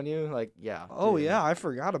switcheroo on you. Like, yeah. Oh, dude. yeah, I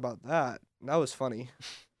forgot about that. That was funny.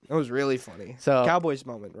 That was really funny. So Cowboys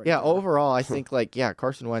moment right yeah, there. overall, I think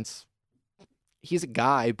Carson Wentz, he's a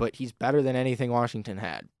guy, but he's better than anything Washington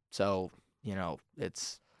had. So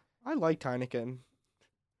it's I liked Heineken.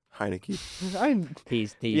 Heineke.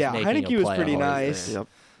 he's Yeah, making Heineke a was pretty playoff. nice. Yep.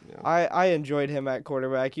 I enjoyed him at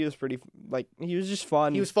quarterback. He was pretty he was just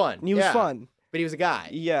fun. He was fun. He was yeah, fun. but he was a guy.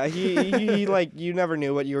 Yeah, he you never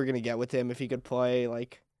knew what you were gonna get with him if he could play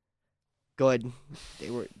good.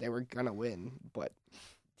 They were gonna win, but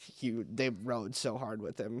they rode so hard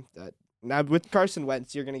with him that now with Carson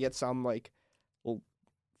Wentz you're gonna get some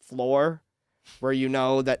floor where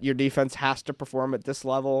that your defense has to perform at this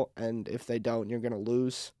level, and if they don't, you're gonna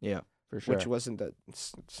lose. Yeah, for sure. Which wasn't the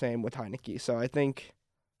same with Heineke. So I think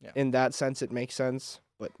Yeah. in that sense it makes sense.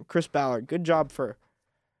 But Chris Ballard, good job for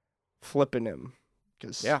flipping him.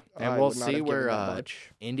 Yeah, and we'll see where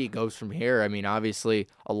Indy goes from here. I mean, obviously,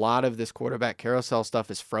 a lot of this quarterback carousel stuff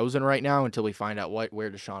is frozen right now until we find out where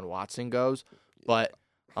Deshaun Watson goes. But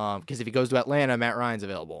because if he goes to Atlanta, Matt Ryan's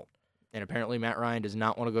available, and apparently Matt Ryan does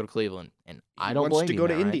not want to go to Cleveland. And I don't blame you. Wants to go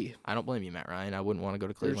to Matt Ryan. Indy. I don't blame you, Matt Ryan. I wouldn't want to go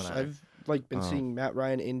to Cleveland. either. I've been seeing Matt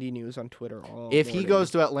Ryan Indy news on Twitter all If he morning.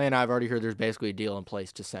 goes to Atlanta, I've already heard there's basically a deal in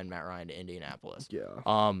place to send Matt Ryan to Indianapolis.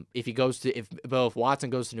 Yeah. If Watson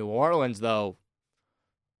goes to New Orleans, though,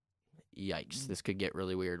 yikes, this could get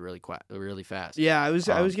really weird really fast. Yeah, I was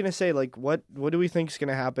gonna say what do we think is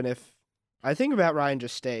gonna happen if I think Matt Ryan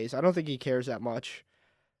just stays. I don't think he cares that much.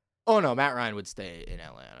 Oh no, Matt Ryan would stay in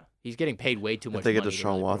Atlanta. He's getting paid way too much. If they get money Deshaun to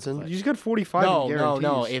really Watson? play. He's got 45 in No.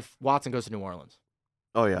 guarantees. If Watson goes to New Orleans,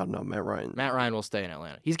 Oh yeah, no, Matt Ryan. Matt Ryan will stay in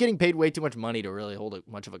Atlanta. He's getting paid way too much money to really hold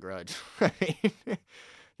much of a grudge.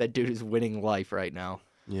 That dude is winning life right now.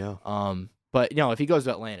 Yeah. But if he goes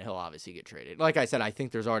to Atlanta, he'll obviously get traded. Like I said, I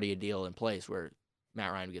think there's already a deal in place where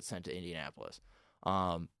Matt Ryan gets sent to Indianapolis.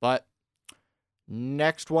 But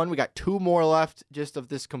next one, we got two more left just of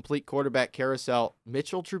this complete quarterback carousel.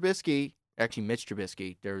 Mitch Trubisky,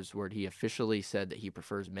 there's word he officially said that he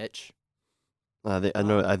prefers Mitch. I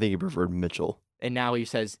think he preferred Mitchell. And now he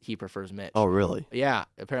says he prefers Mitch. Oh really? Yeah.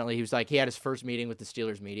 Apparently he was he had his first meeting with the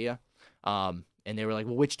Steelers media. And they were like,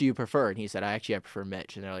 well, which do you prefer? And he said, I prefer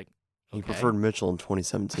Mitch. And they're like, okay. He preferred Mitchell in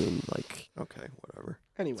 2017. Okay, whatever.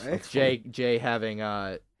 Anyway, Jay having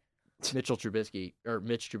Mitch Trubisky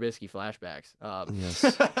flashbacks.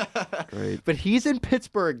 Yes. Great. But he's in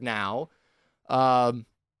Pittsburgh now.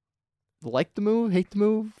 Like the move, hate the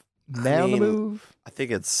move, mad on the move. I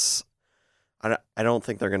think I don't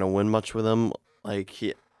think they're gonna win much with him.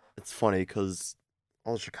 It's funny because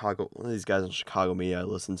all these guys in Chicago media I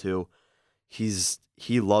listen to,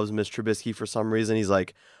 he loves Mitch Trubisky for some reason. He's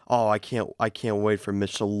like, oh, I can't wait for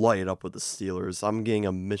Mitch to light it up with the Steelers. I'm getting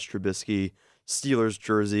a Mitch Trubisky Steelers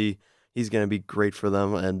jersey. He's gonna be great for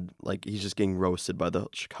them, and he's just getting roasted by the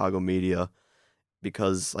Chicago media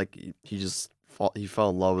because he fell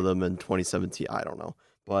in love with him in 2017. I don't know,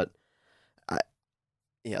 but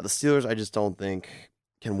the Steelers, I just don't think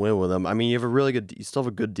can win with him. I mean, you still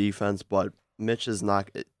have a good defense, but Mitch is not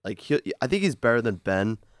like I think he's better than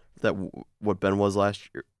Ben. What Ben was last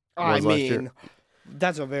year.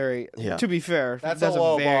 That's a very. Yeah. To be fair, That's a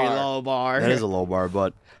a very low bar. low bar. That is a low bar,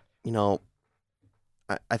 but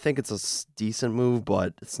I think it's a decent move,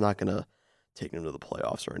 but it's not gonna take him to the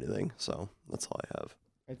playoffs or anything. So that's all I have.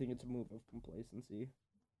 I think it's a move of complacency.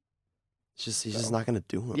 He's just not gonna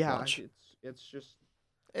do much. It's just.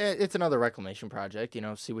 It's another reclamation project,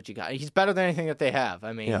 see what you got. He's better than anything that they have.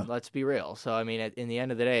 I mean, let's be real. So, I mean, in the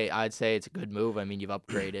end of the day, I'd say it's a good move. I mean, you've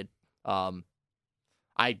upgraded.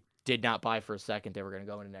 I did not buy for a second they were going to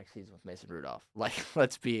go into next season with Mason Rudolph. Like,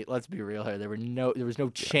 let's be real here. There was no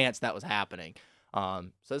chance that was happening. So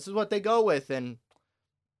this is what they go with, and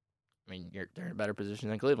I mean, they're in a better position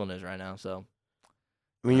than Cleveland is right now. So,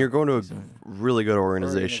 I mean, you're going to a really good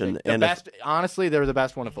organization, and honestly, they're the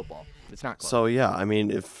best one in football. It's not close. So yeah, I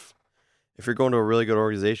mean, if you're going to a really good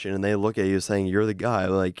organization and they look at you saying you're the guy,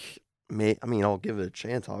 like, I'll give it a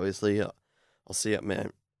chance. Obviously, I'll see it,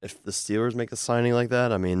 man. If the Steelers make a signing like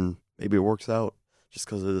that, I mean, maybe it works out just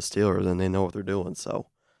because they're the Steelers and they know what they're doing. So,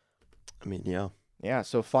 I mean, yeah. Yeah.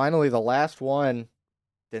 So finally, the last one.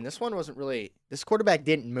 Then this one wasn't really. This quarterback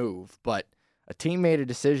didn't move, but a team made a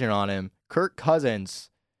decision on him. Kirk Cousins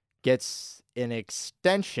gets an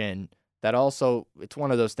extension. That also, it's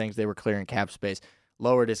one of those things they were clearing cap space,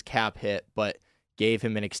 lowered his cap hit, but gave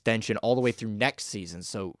him an extension all the way through next season.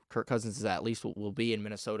 So Kirk Cousins is at least will be in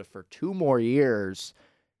Minnesota for 2 more years,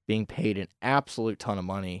 being paid an absolute ton of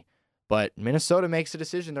money. But Minnesota makes a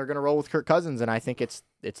decision. They're going to roll with Kirk Cousins, and I think it's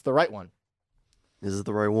the right one. Is it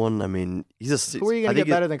the right one? I mean, who are you going to get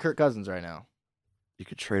better than Kirk Cousins right now? You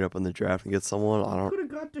could trade up in the draft and get someone. I don't. Could have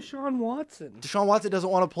got Deshaun Watson. Deshaun Watson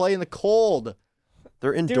doesn't want to play in the cold.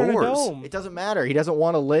 They're indoors. It doesn't matter. He doesn't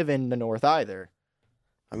want to live in the north either.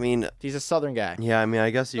 I mean, he's a southern guy. Yeah, I mean, I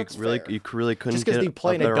guess you really couldn't. Just because he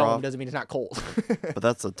play in a dome doesn't mean it's not cold. But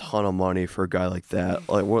that's a ton of money for a guy like that.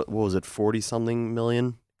 Like, what was it, 40-something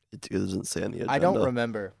million? It doesn't say on the agenda. I don't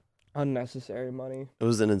remember. Unnecessary money. It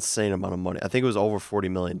was an insane amount of money. I think it was over $40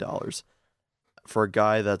 million for a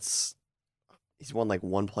guy he's won like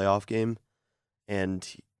one playoff game,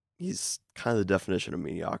 and he's kind of the definition of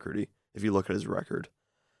mediocrity if you look at his record.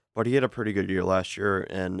 But he had a pretty good year last year,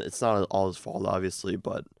 and it's not all his fault, obviously.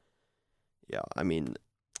 But yeah, I mean,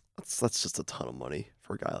 that's just a ton of money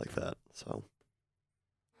for a guy like that. So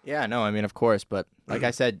yeah, no, I mean, of course, but like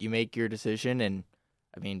I said, you make your decision, and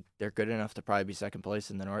I mean, they're good enough to probably be second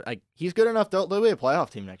place in the North. Like, he's good enough. They'll be a playoff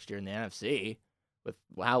team next year in the NFC. With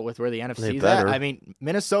where the NFC's at, I mean,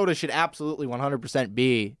 Minnesota should absolutely 100%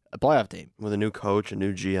 be a playoff team. With a new coach, a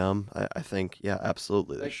new GM, I think, yeah,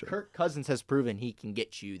 absolutely they should. Kirk Cousins has proven he can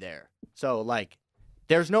get you there. So, like,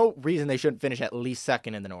 there's no reason they shouldn't finish at least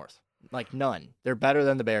second in the North. Like, none. They're better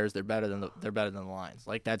than the Bears. They're better than the Lions.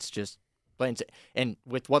 Like, that's just plain. And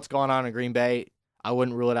with what's going on in Green Bay, I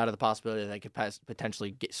wouldn't rule it out of the possibility that they could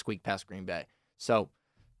potentially squeak past Green Bay. So,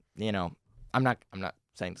 I'm not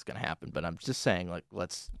saying it's going to happen, but I'm just saying, like,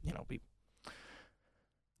 let's, be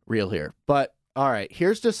real here. But, all right,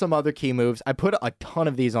 here's just some other key moves. I put a ton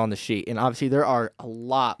of these on the sheet, and obviously there are a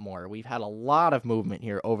lot more. We've had a lot of movement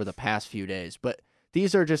here over the past few days, but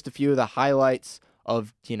these are just a few of the highlights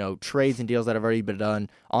of, trades and deals that have already been done.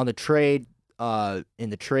 On the trade, in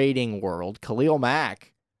the trading world, Khalil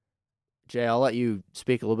Mack, Jay, I'll let you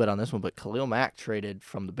speak a little bit on this one, but Khalil Mack traded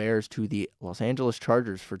from the Bears to the Los Angeles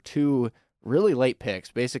Chargers for 2 really late picks.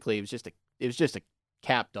 Basically, it was just a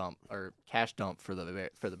cap dump or cash dump for the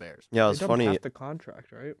Bears. Yeah, it's funny. Half the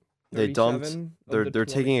contract, right? They dumped. They're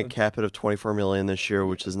taking a cap hit of $24 million this year,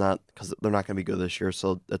 which is not because they're not going to be good this year,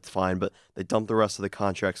 so that's fine. But they dumped the rest of the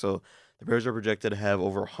contract, so the Bears are projected to have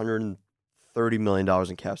over $130 million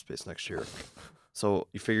in cap space next year. So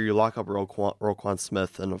you figure you lock up Roquan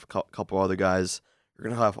Smith and a couple other guys, you're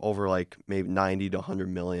gonna have over like maybe 90 to 100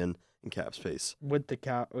 million in cap space. With the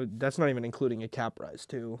cap, that's not even including a cap rise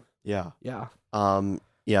too. Yeah. Yeah.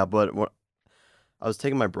 Yeah, but I was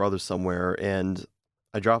taking my brother somewhere and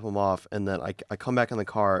I drop him off, and then I come back in the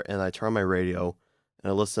car and I turn on my radio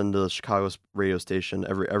and I listen to the Chicago radio station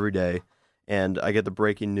every day, and I get the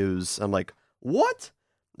breaking news. I'm like, what?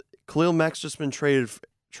 Khalil Mack's just been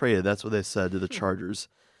traded. That's what they said to the Chargers.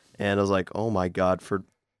 And I was like, oh my God, for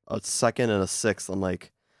a second and a sixth, I'm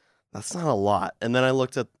like, that's not a lot. And then I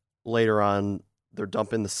looked at later on, they're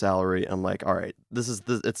dumping the salary. I'm like, all right,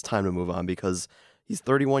 it's time to move on, because he's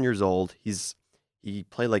 31 years old. He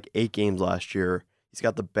played like 8 games last year. He's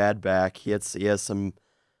got the bad back. He has some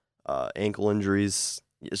ankle injuries.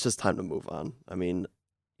 It's just time to move on. I mean,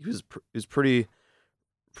 he was pretty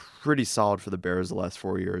solid for the Bears the last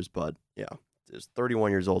 4 years, but yeah, is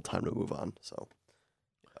 31 years old, time to move on. So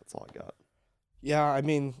that's all I got. Yeah, I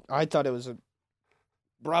mean, I thought it was a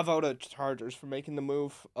bravo to Chargers for making the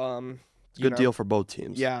move. Good deal for both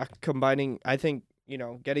teams. Yeah, combining, I think,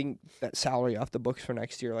 getting that salary off the books for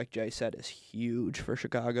next year, like Jay said, is huge for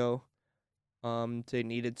Chicago. They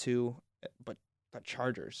needed to, but the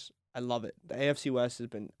Chargers, I love it. The AFC West has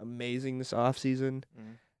been amazing this offseason.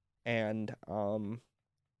 And,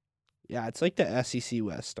 yeah, it's like the SEC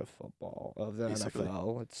West of football, of the Basically.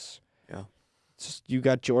 NFL. It's just, you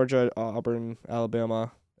got Georgia, Auburn,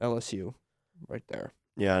 Alabama, LSU right there.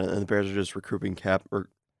 Yeah, and the Bears are just recouping cap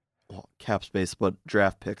space, but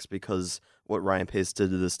draft picks, because what Ryan Pace did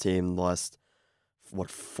to this team the last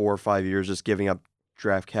 4 or 5 years, just giving up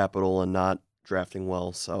draft capital and not drafting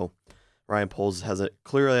well. So Ryan Poles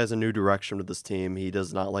clearly has a new direction with this team. He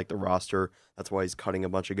does not like the roster. That's why he's cutting a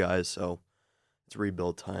bunch of guys. So it's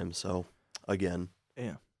rebuild time. So again,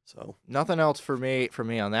 Yeah. So Nothing else for me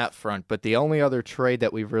on that front, but the only other trade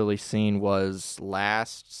that we've really seen was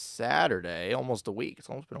last Saturday, almost a week. It's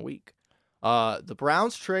almost been a week. The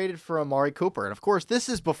Browns traded for Amari Cooper, and of course, this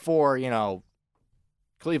is before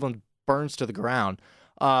Cleveland burns to the ground.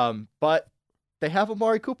 But they have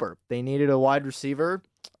Amari Cooper. They needed a wide receiver.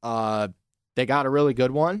 They got a really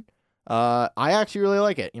good one. I actually really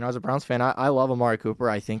like it. As a Browns fan, I love Amari Cooper.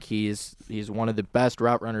 I think he's one of the best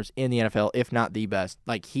route runners in the NFL, if not the best.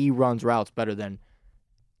 Like, he runs routes better than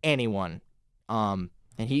anyone. And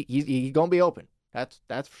he's gonna be open. That's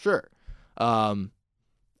for sure.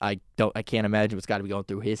 I can't imagine what's got to be going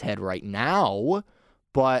through his head right now.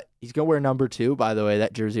 But he's gonna wear number 2. By the way,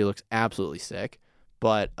 that jersey looks absolutely sick.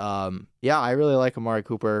 But yeah, I really like Amari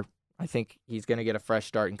Cooper. I think he's going to get a fresh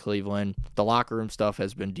start in Cleveland. The locker room stuff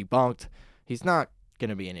has been debunked. He's not going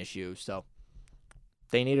to be an issue. So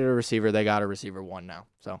they needed a receiver. They got a receiver 1 now.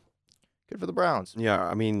 So good for the Browns. yeah,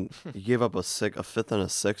 I mean, you gave up a 5th and a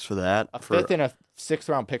 6th for that. A 5th and a 6th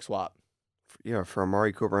round pick swap. Yeah, for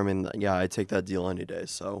Amari Cooper. I mean, yeah, I'd take that deal any day.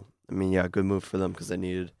 So I mean, yeah, good move for them because they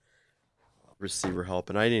needed receiver help.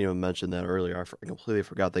 And I didn't even mention that earlier. I completely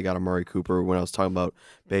forgot they got Amari Cooper when I was talking about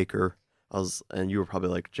Baker. And you were probably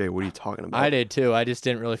like, Jay, what are you talking about? I did too. I just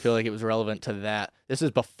didn't really feel like it was relevant to that. This is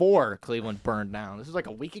before Cleveland burned down. This is like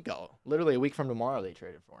a week ago. Literally a week from tomorrow they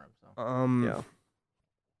traded for him. So. Yeah.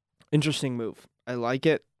 Interesting move. I like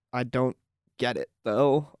it. I don't get it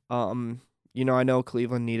though. I know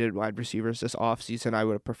Cleveland needed wide receivers this offseason. I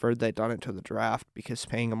would have preferred they'd done it to the draft, because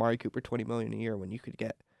paying Amari Cooper $20 million a year when you could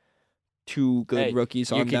get 2 good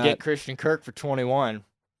rookies on that. You could get Christian Kirk for 21.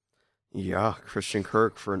 Yeah, Christian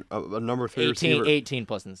Kirk for a number 3 receiver. 18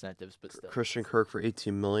 plus incentives, but still. Christian Kirk for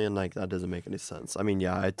 $18 million, like, that doesn't make any sense. I mean,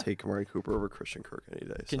 yeah, I'd take Amari Cooper over Christian Kirk any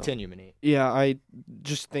day. So. Continue, Manit. Yeah, I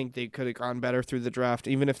just think they could have gone better through the draft.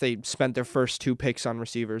 Even if they spent their first 2 picks on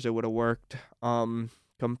receivers, it would have worked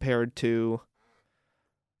compared to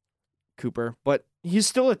Cooper. But he's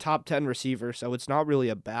still a top 10 receiver, so it's not really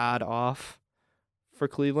a bad off for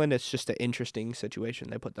Cleveland. It's just an interesting situation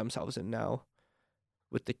they put themselves in now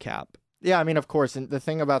with the cap. Yeah, I mean, of course. And the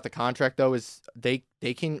thing about the contract, though, is they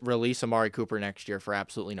can release Amari Cooper next year for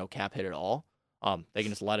absolutely no cap hit at all. They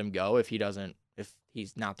can just let him go if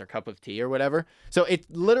he's not their cup of tea or whatever. So it's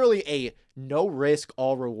literally a no risk,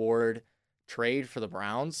 all reward trade for the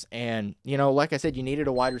Browns. And, like I said, you needed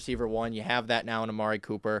a wide receiver 1. You have that now in Amari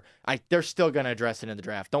Cooper. They're still going to address it in the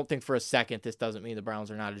draft. Don't think for a second this doesn't mean the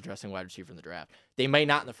Browns are not addressing wide receiver in the draft. They may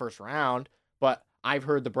not in the first round, but I've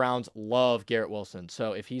heard the Browns love Garrett Wilson.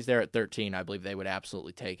 So if he's there at 13, I believe they would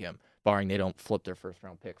absolutely take him, barring they don't flip their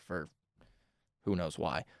first-round pick for who knows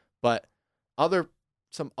why. But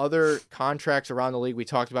some other contracts around the league, we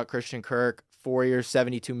talked about Christian Kirk, 4 years,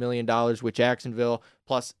 $72 million with Jacksonville,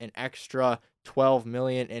 plus an extra $12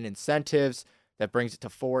 million in incentives. That brings it to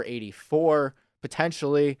 $484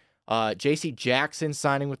 potentially. J.C. Jackson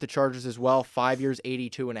signing with the Chargers as well, 5 years,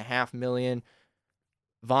 $82.5 million.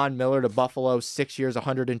 Von Miller to Buffalo, 6 years,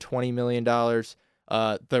 $120 million.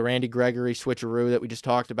 The Randy Gregory switcheroo that we just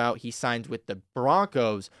talked about, he signs with the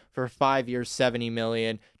Broncos for 5 years, $70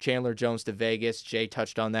 million. Chandler Jones to Vegas. Jay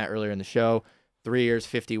touched on that earlier in the show. 3 years,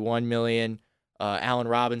 $51 million. Allen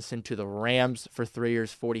Robinson to the Rams for 3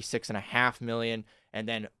 years, $46.5 million. And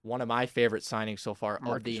then one of my favorite signings so far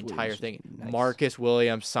of the entire thing, nice. Marcus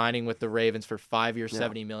Williams signing with the Ravens for 5 years,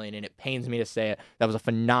 $70 million. And it pains me to say it. That was a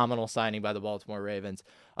phenomenal signing by the Baltimore Ravens.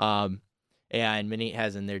 And Manit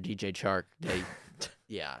has in there DJ Chark.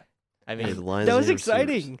 Yeah. I mean, that was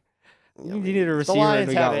exciting. You needed a receiver and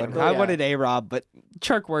we got one. I wanted A-Rob, but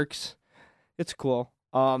Chark works. It's cool.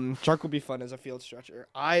 Chark will be fun as a field stretcher.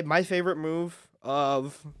 My favorite move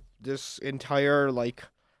of this entire,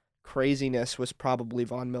 craziness was probably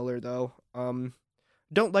Von Miller, though.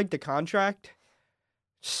 Don't like the contract.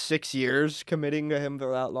 6 years committing to him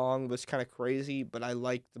for that long was kind of crazy, but I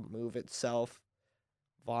like the move itself.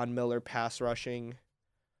 Von Miller pass rushing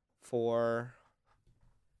for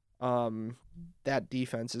that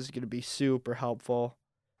defense is going to be super helpful.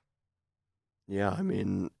 Yeah, I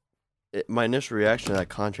mean, my initial reaction to that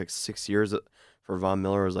contract, 6 years for Von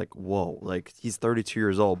Miller, was like, whoa, like he's 32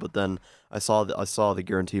 years old. But then I saw the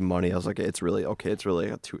guaranteed money. I was like, it's really a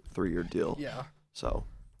 3-year deal. Yeah. So.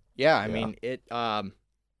 Yeah, I mean it.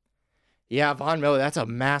 Yeah, Von Miller, that's a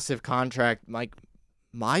massive contract. Mike,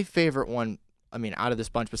 my favorite one, I mean, out of this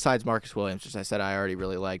bunch, besides Marcus Williams, which I said I already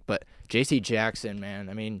really like, but J.C. Jackson, man,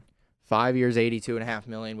 I mean, 5 years, $82.5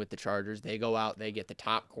 million with the Chargers. They go out, they get the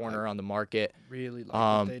top corner on the market. Really like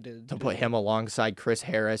what they did. To put him alongside Chris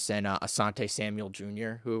Harris and Asante Samuel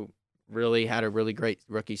Jr., who really had a really great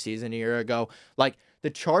rookie season a year ago. Like,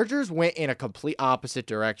 the Chargers went in a complete opposite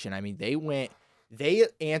direction. I mean, they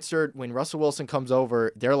answered when Russell Wilson comes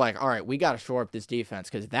over. They're like, all right, we got to shore up this defense,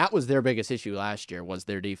 because that was their biggest issue last year, was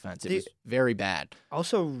their defense. It was very bad.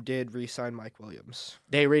 Also did re-sign Mike Williams.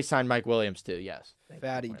 They re-signed Mike Williams too, yes.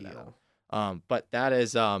 Fatty deal. But that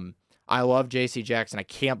is, I love J.C. Jackson. I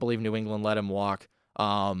can't believe New England let him walk.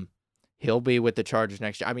 He'll be with the Chargers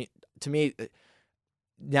next year. I mean, to me,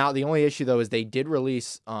 now the only issue though is they did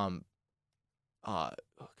release, who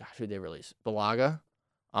did they release? Balaga.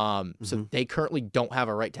 So they currently don't have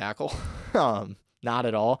a right tackle, not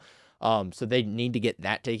at all. So they need to get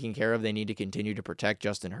that taken care of. They need to continue to protect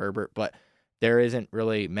Justin Herbert, but there isn't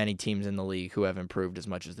really many teams in the league who have improved as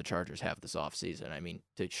much as the Chargers have this offseason. I mean,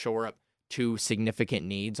 to shore up two significant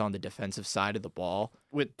needs on the defensive side of the ball.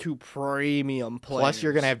 With two premium players. Plus,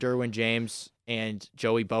 you're going to have Derwin James and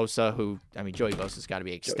Joey Bosa, who, I mean, Joey Bosa's got to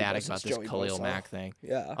be ecstatic about this Khalil Mack thing.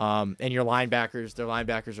 Yeah. And your linebackers, their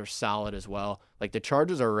linebackers are solid as well. Like, the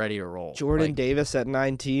Chargers are ready to roll. Jordan Davis at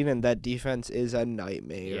 19, and that defense is a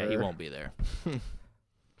nightmare. Yeah, he won't be there.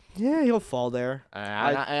 Yeah, he'll fall there.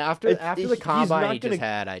 After the combine he just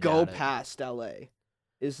had, I go doubt it. past LA.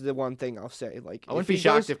 Is the one thing I'll say. Like, I wouldn't be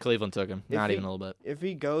shocked if Cleveland took him. Not even a little bit. If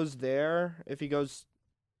he goes there, if he goes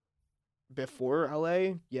before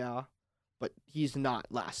LA, yeah. But he's not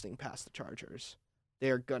lasting past the Chargers.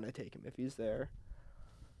 They're going to take him if he's there.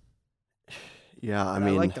 Yeah, I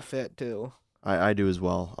mean, I like the fit, too. I do as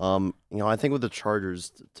well. I think with the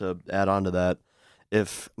Chargers, to add on to that,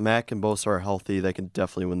 if Mack and Bosa are healthy, they can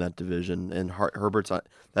definitely win that division. And Herbert's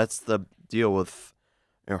that's the deal with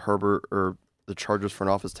Herbert, or the Chargers front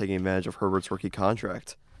office taking advantage of Herbert's rookie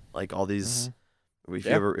contract. Like all these, if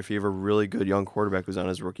you have a really good young quarterback who's on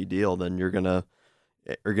his rookie deal, then you're gonna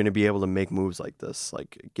be able to make moves like this,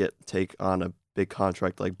 like take on a big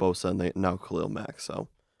contract like Bosa and now Khalil Mack. So,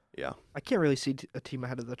 yeah, I can't really see a team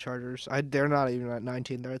ahead of the Chargers. They're not even at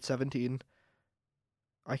 19; they're at 17.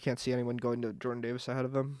 I can't see anyone going to Jordan Davis ahead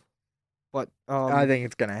of them. But I think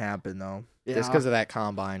it's gonna happen though, just because of that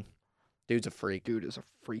combine. Dude's a freak. Dude is a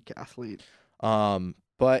freak athlete.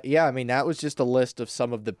 But yeah, I mean, that was just a list of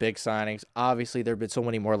some of the big signings. Obviously, there have been so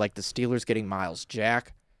many more, like the Steelers getting Miles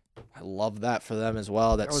Jack. I love that for them as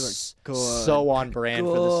well. That's so on brand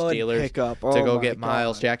for the Steelers to go get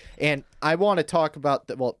Miles Jack. And I want to talk about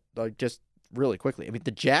just really quickly. I mean,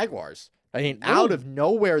 the Jaguars. I mean, out of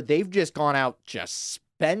nowhere, they've just gone out just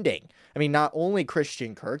spending. I mean, not only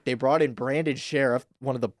Christian Kirk, they brought in Brandon Sheriff,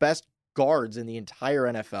 one of the best guards in the entire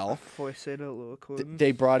NFL.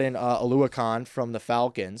 They brought in Aluakon from the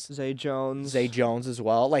Falcons. Zay Jones as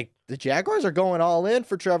well. Like, the Jaguars are going all in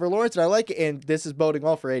for Trevor Lawrence, and I like it. And this is boding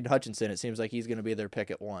well for Aiden Hutchinson. It seems like he's going to be their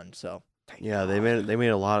pick at 1. So yeah, they made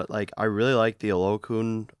a lot of, I really like the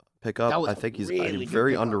Aluakon pickup. I think he's a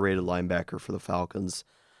very underrated linebacker for the Falcons.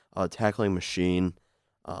 Tackling machine,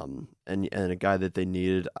 and a guy that they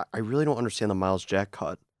needed. I really don't understand the Miles Jack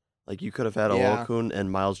cut. Like, you could have had Aluakon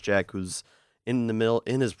and Miles Jack, who's in the middle,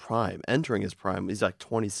 in his prime, entering his prime. He's like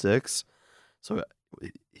 26, so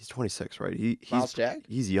he's 26, right? Miles Jack?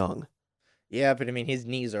 He's young. Yeah, but I mean, his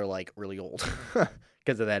knees are like really old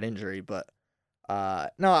because of that injury. But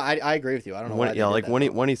no, I agree with you. I don't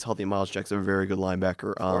know. When he's healthy, Miles Jack's a very good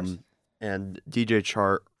linebacker. And DJ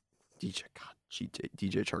Chark,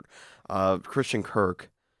 Christian Kirk.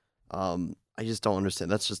 I just don't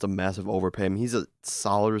understand. That's just a massive overpay. I mean, he's a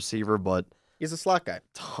solid receiver, but he's a slot guy.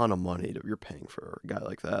 Ton of money that you're paying for a guy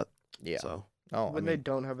like that. Yeah. So they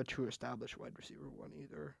don't have a true established wide receiver one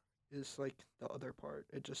either. Is like the other part.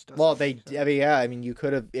 It just doesn't. Well, I mean, you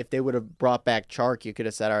could have, if they would have brought back Chark, you could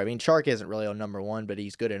have said, all right. I mean, Chark isn't really a number 1, but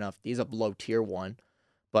he's good enough. He's a low tier 1,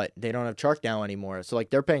 but they don't have Chark now anymore. So like,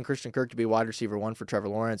 they're paying Christian Kirk to be wide receiver 1 for Trevor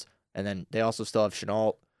Lawrence, and then they also still have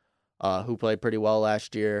Chenault. who played pretty well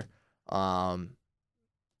last year. They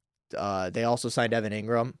also signed Evan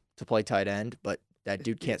Ingram to play tight end, but that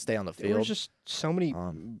dude can't stay on the There were field. just so many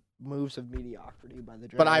moves of mediocrity by the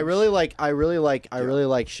Dragons. But I really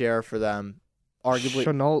like Share for them. Arguably,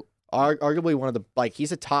 Chenault. arguably one of the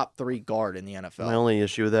he's a top 3 guard in the NFL. My only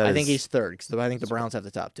issue with that I is think he's third because I think the Browns have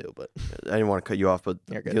the top 2. But I didn't want to cut you off, but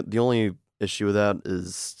You're good. the only issue with that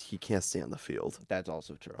is he can't stay on the field. that's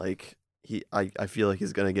also true. Like I feel like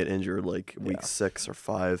he's gonna get injured like week 6 or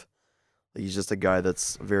 5. Like, he's just a guy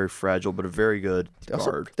that's very fragile, but a very good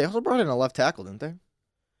guard. They also brought in a left tackle, didn't they?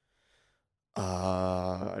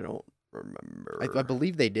 I don't remember. I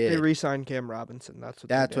believe they did. They re-signed Cam Robinson.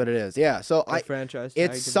 That's what it is. Yeah. So franchise.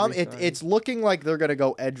 it's looking like they're gonna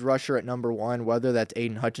go edge rusher at number 1, whether that's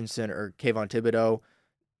Aiden Hutchinson or Kayvon Thibodeau.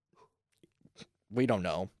 We don't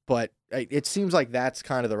know, but it seems like that's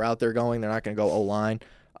kind of the route they're going. They're not gonna go O-line,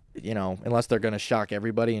 unless they're gonna shock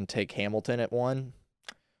everybody and take Hamilton at 1.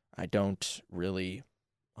 I don't really.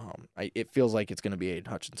 It feels like it's gonna be Aiden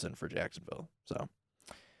Hutchinson for Jacksonville. So,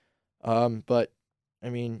 but I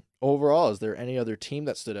mean, overall, is there any other team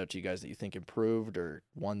that stood out to you guys that you think improved, or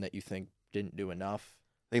one that you think didn't do enough?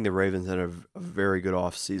 I think the Ravens had a very good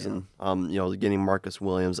offseason. Getting Marcus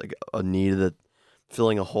Williams, like a need that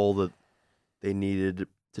filling a hole that they needed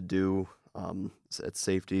to do at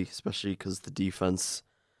safety, especially because the defense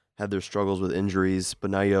had their struggles with injuries.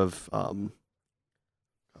 But now you have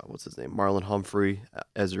what's his name, Marlon Humphrey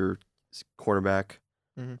as your cornerback,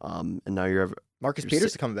 and now you have Marcus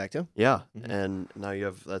Peters is coming back too. Yeah, and now you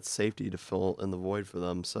have that safety to fill in the void for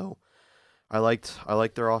them. So I liked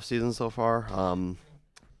their offseason so far.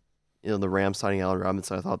 The Rams signing Allen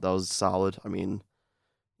Robinson, I thought that was solid. I mean,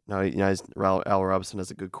 now Allen Robinson has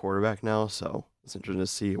a good quarterback now, so it's interesting to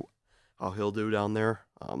see how he'll do down there.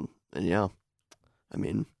 And yeah, I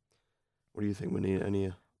mean, what do you think? We need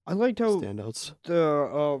any I liked how standouts?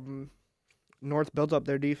 the North built up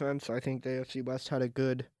their defense. I think the AFC West had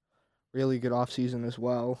a really good offseason as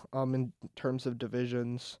well. In terms of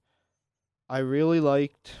divisions, I really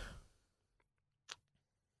liked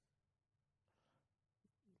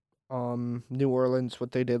New Orleans,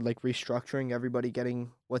 what they did, like restructuring everybody,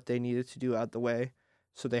 getting what they needed to do out the way,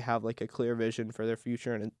 so they have like a clear vision for their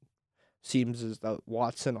future. And it seems as though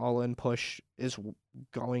Watson all-in push is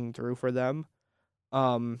going through for them.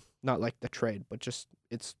 Not like the trade, but just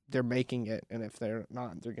they're making it, and if they're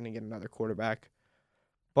not, they're gonna get another quarterback.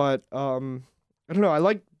 But I don't know. I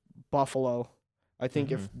like Buffalo. I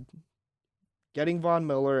think if getting Von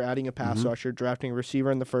Miller, adding a pass rusher, drafting a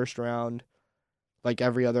receiver in the first round, like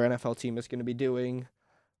every other NFL team is going to be doing,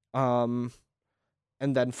 and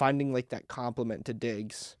then finding like that complement to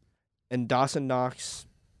Diggs, and Dawson Knox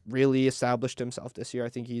really established himself this year. I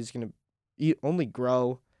think he's going to only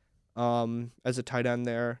grow as a tight end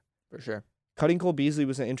there. For sure. Cutting Cole Beasley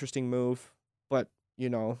was an interesting move, but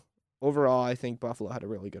overall, I think Buffalo had a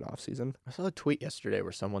really good offseason. I saw a tweet yesterday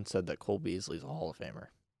where someone said that Cole Beasley's a Hall of Famer,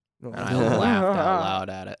 and I laughed out loud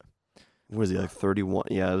at it. Was he like 31?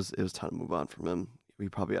 Yeah, it was time to move on from him. He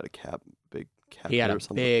probably had a big cap. He had or a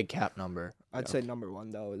something. big cap number. I'd say number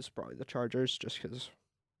 1 though is probably the Chargers, just because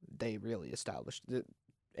they really established the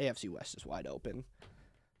AFC West is wide open.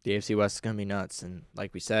 The AFC West is going to be nuts, and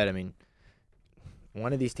like we said, I mean,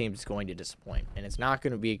 one of these teams is going to disappoint, and it's not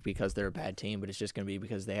going to be because they're a bad team, but it's just going to be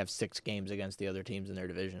because they have 6 games against the other teams in their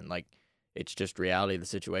division. Like, it's just reality of the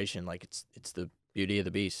situation. Like, it's the beauty of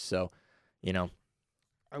the beast. So, I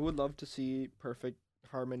would love to see perfect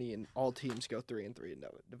harmony and all teams go 3-3 in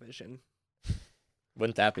that division.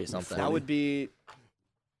 Wouldn't that be something? That would be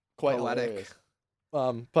quite poetic.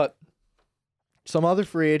 hilarious. But some other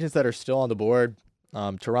free agents that are still on the board.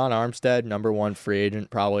 Teron Armstead, number 1 free agent,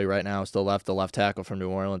 probably right now, still left, the left tackle from New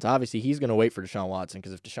Orleans. Obviously, he's going to wait for Deshaun Watson,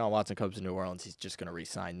 because if Deshaun Watson comes to New Orleans, he's just going to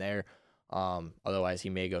re-sign there. Otherwise, he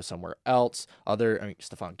may go somewhere else.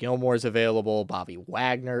 Stephon Gilmore's available. Bobby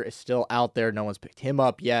Wagner is still out there. No one's picked him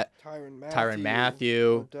up yet. Tyrann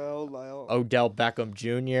Mathieu. Odell Beckham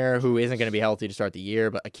Jr., who isn't going to be healthy to start the year,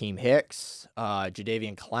 but Akeem Hicks.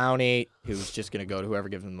 Jadeveon Clowney, who's just going to go to whoever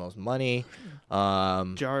gives him the most money.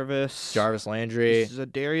 Jarvis Landry.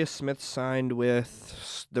 Zadarius Smith signed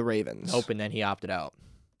with the Ravens. And then he opted out.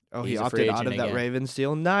 Oh, He's he a free opted out agent of that again. Ravens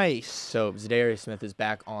deal. Nice. So Zadarius Smith is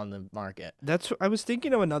back on the market. I was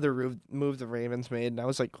thinking of another move the Ravens made, and I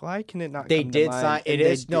was like, why can it not? They come did to mind? sign.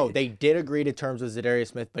 And They did agree to terms with Zadarius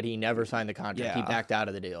Smith, but he never signed the contract. He Yeah. backed out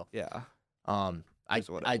of the deal. Yeah. Some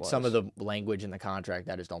of the language in the contract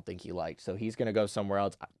I just don't think he liked. So he's gonna go somewhere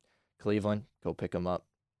else. Cleveland, go pick him up.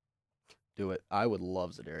 Do it. I would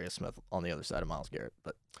love Zadarius Smith on the other side of Myles Garrett,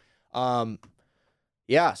 but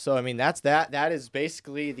Yeah, so I mean that's that. That is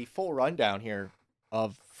basically the full rundown here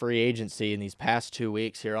of free agency in these past 2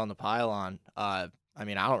 weeks here on the Pylon. I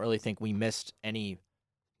mean, I don't really think we missed any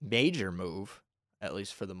major move, at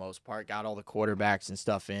least for the most part. Got all the quarterbacks and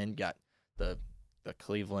stuff in. Got the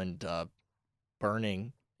Cleveland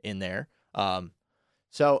burning in there.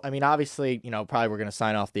 So I mean, obviously, probably we're gonna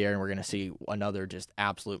sign off the air and we're gonna see another just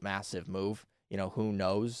absolute massive move. Who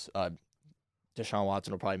knows? Deshaun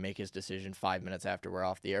Watson will probably make his decision 5 minutes after we're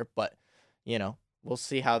off the air, but we'll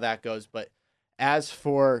see how that goes. But as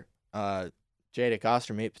for Jay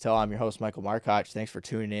DeCoster, Manit Patel, I'm your host, Michael Markoch. Thanks for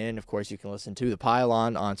tuning in. Of course, you can listen to The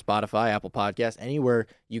Pylon on Spotify, Apple Podcasts, anywhere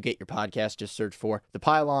you get your podcast. Just search for The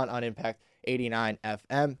Pylon on Impact 89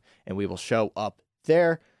 FM, and we will show up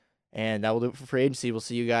there. And that will do it for free agency. We'll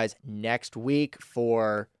see you guys next week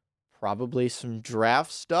for probably some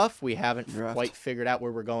draft stuff. We haven't quite figured out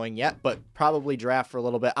where we're going yet, but probably draft for a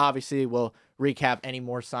little bit. Obviously, we'll recap any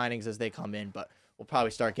more signings as they come in, but we'll probably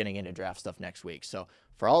start getting into draft stuff next week. So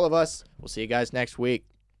for all of us, we'll see you guys next week.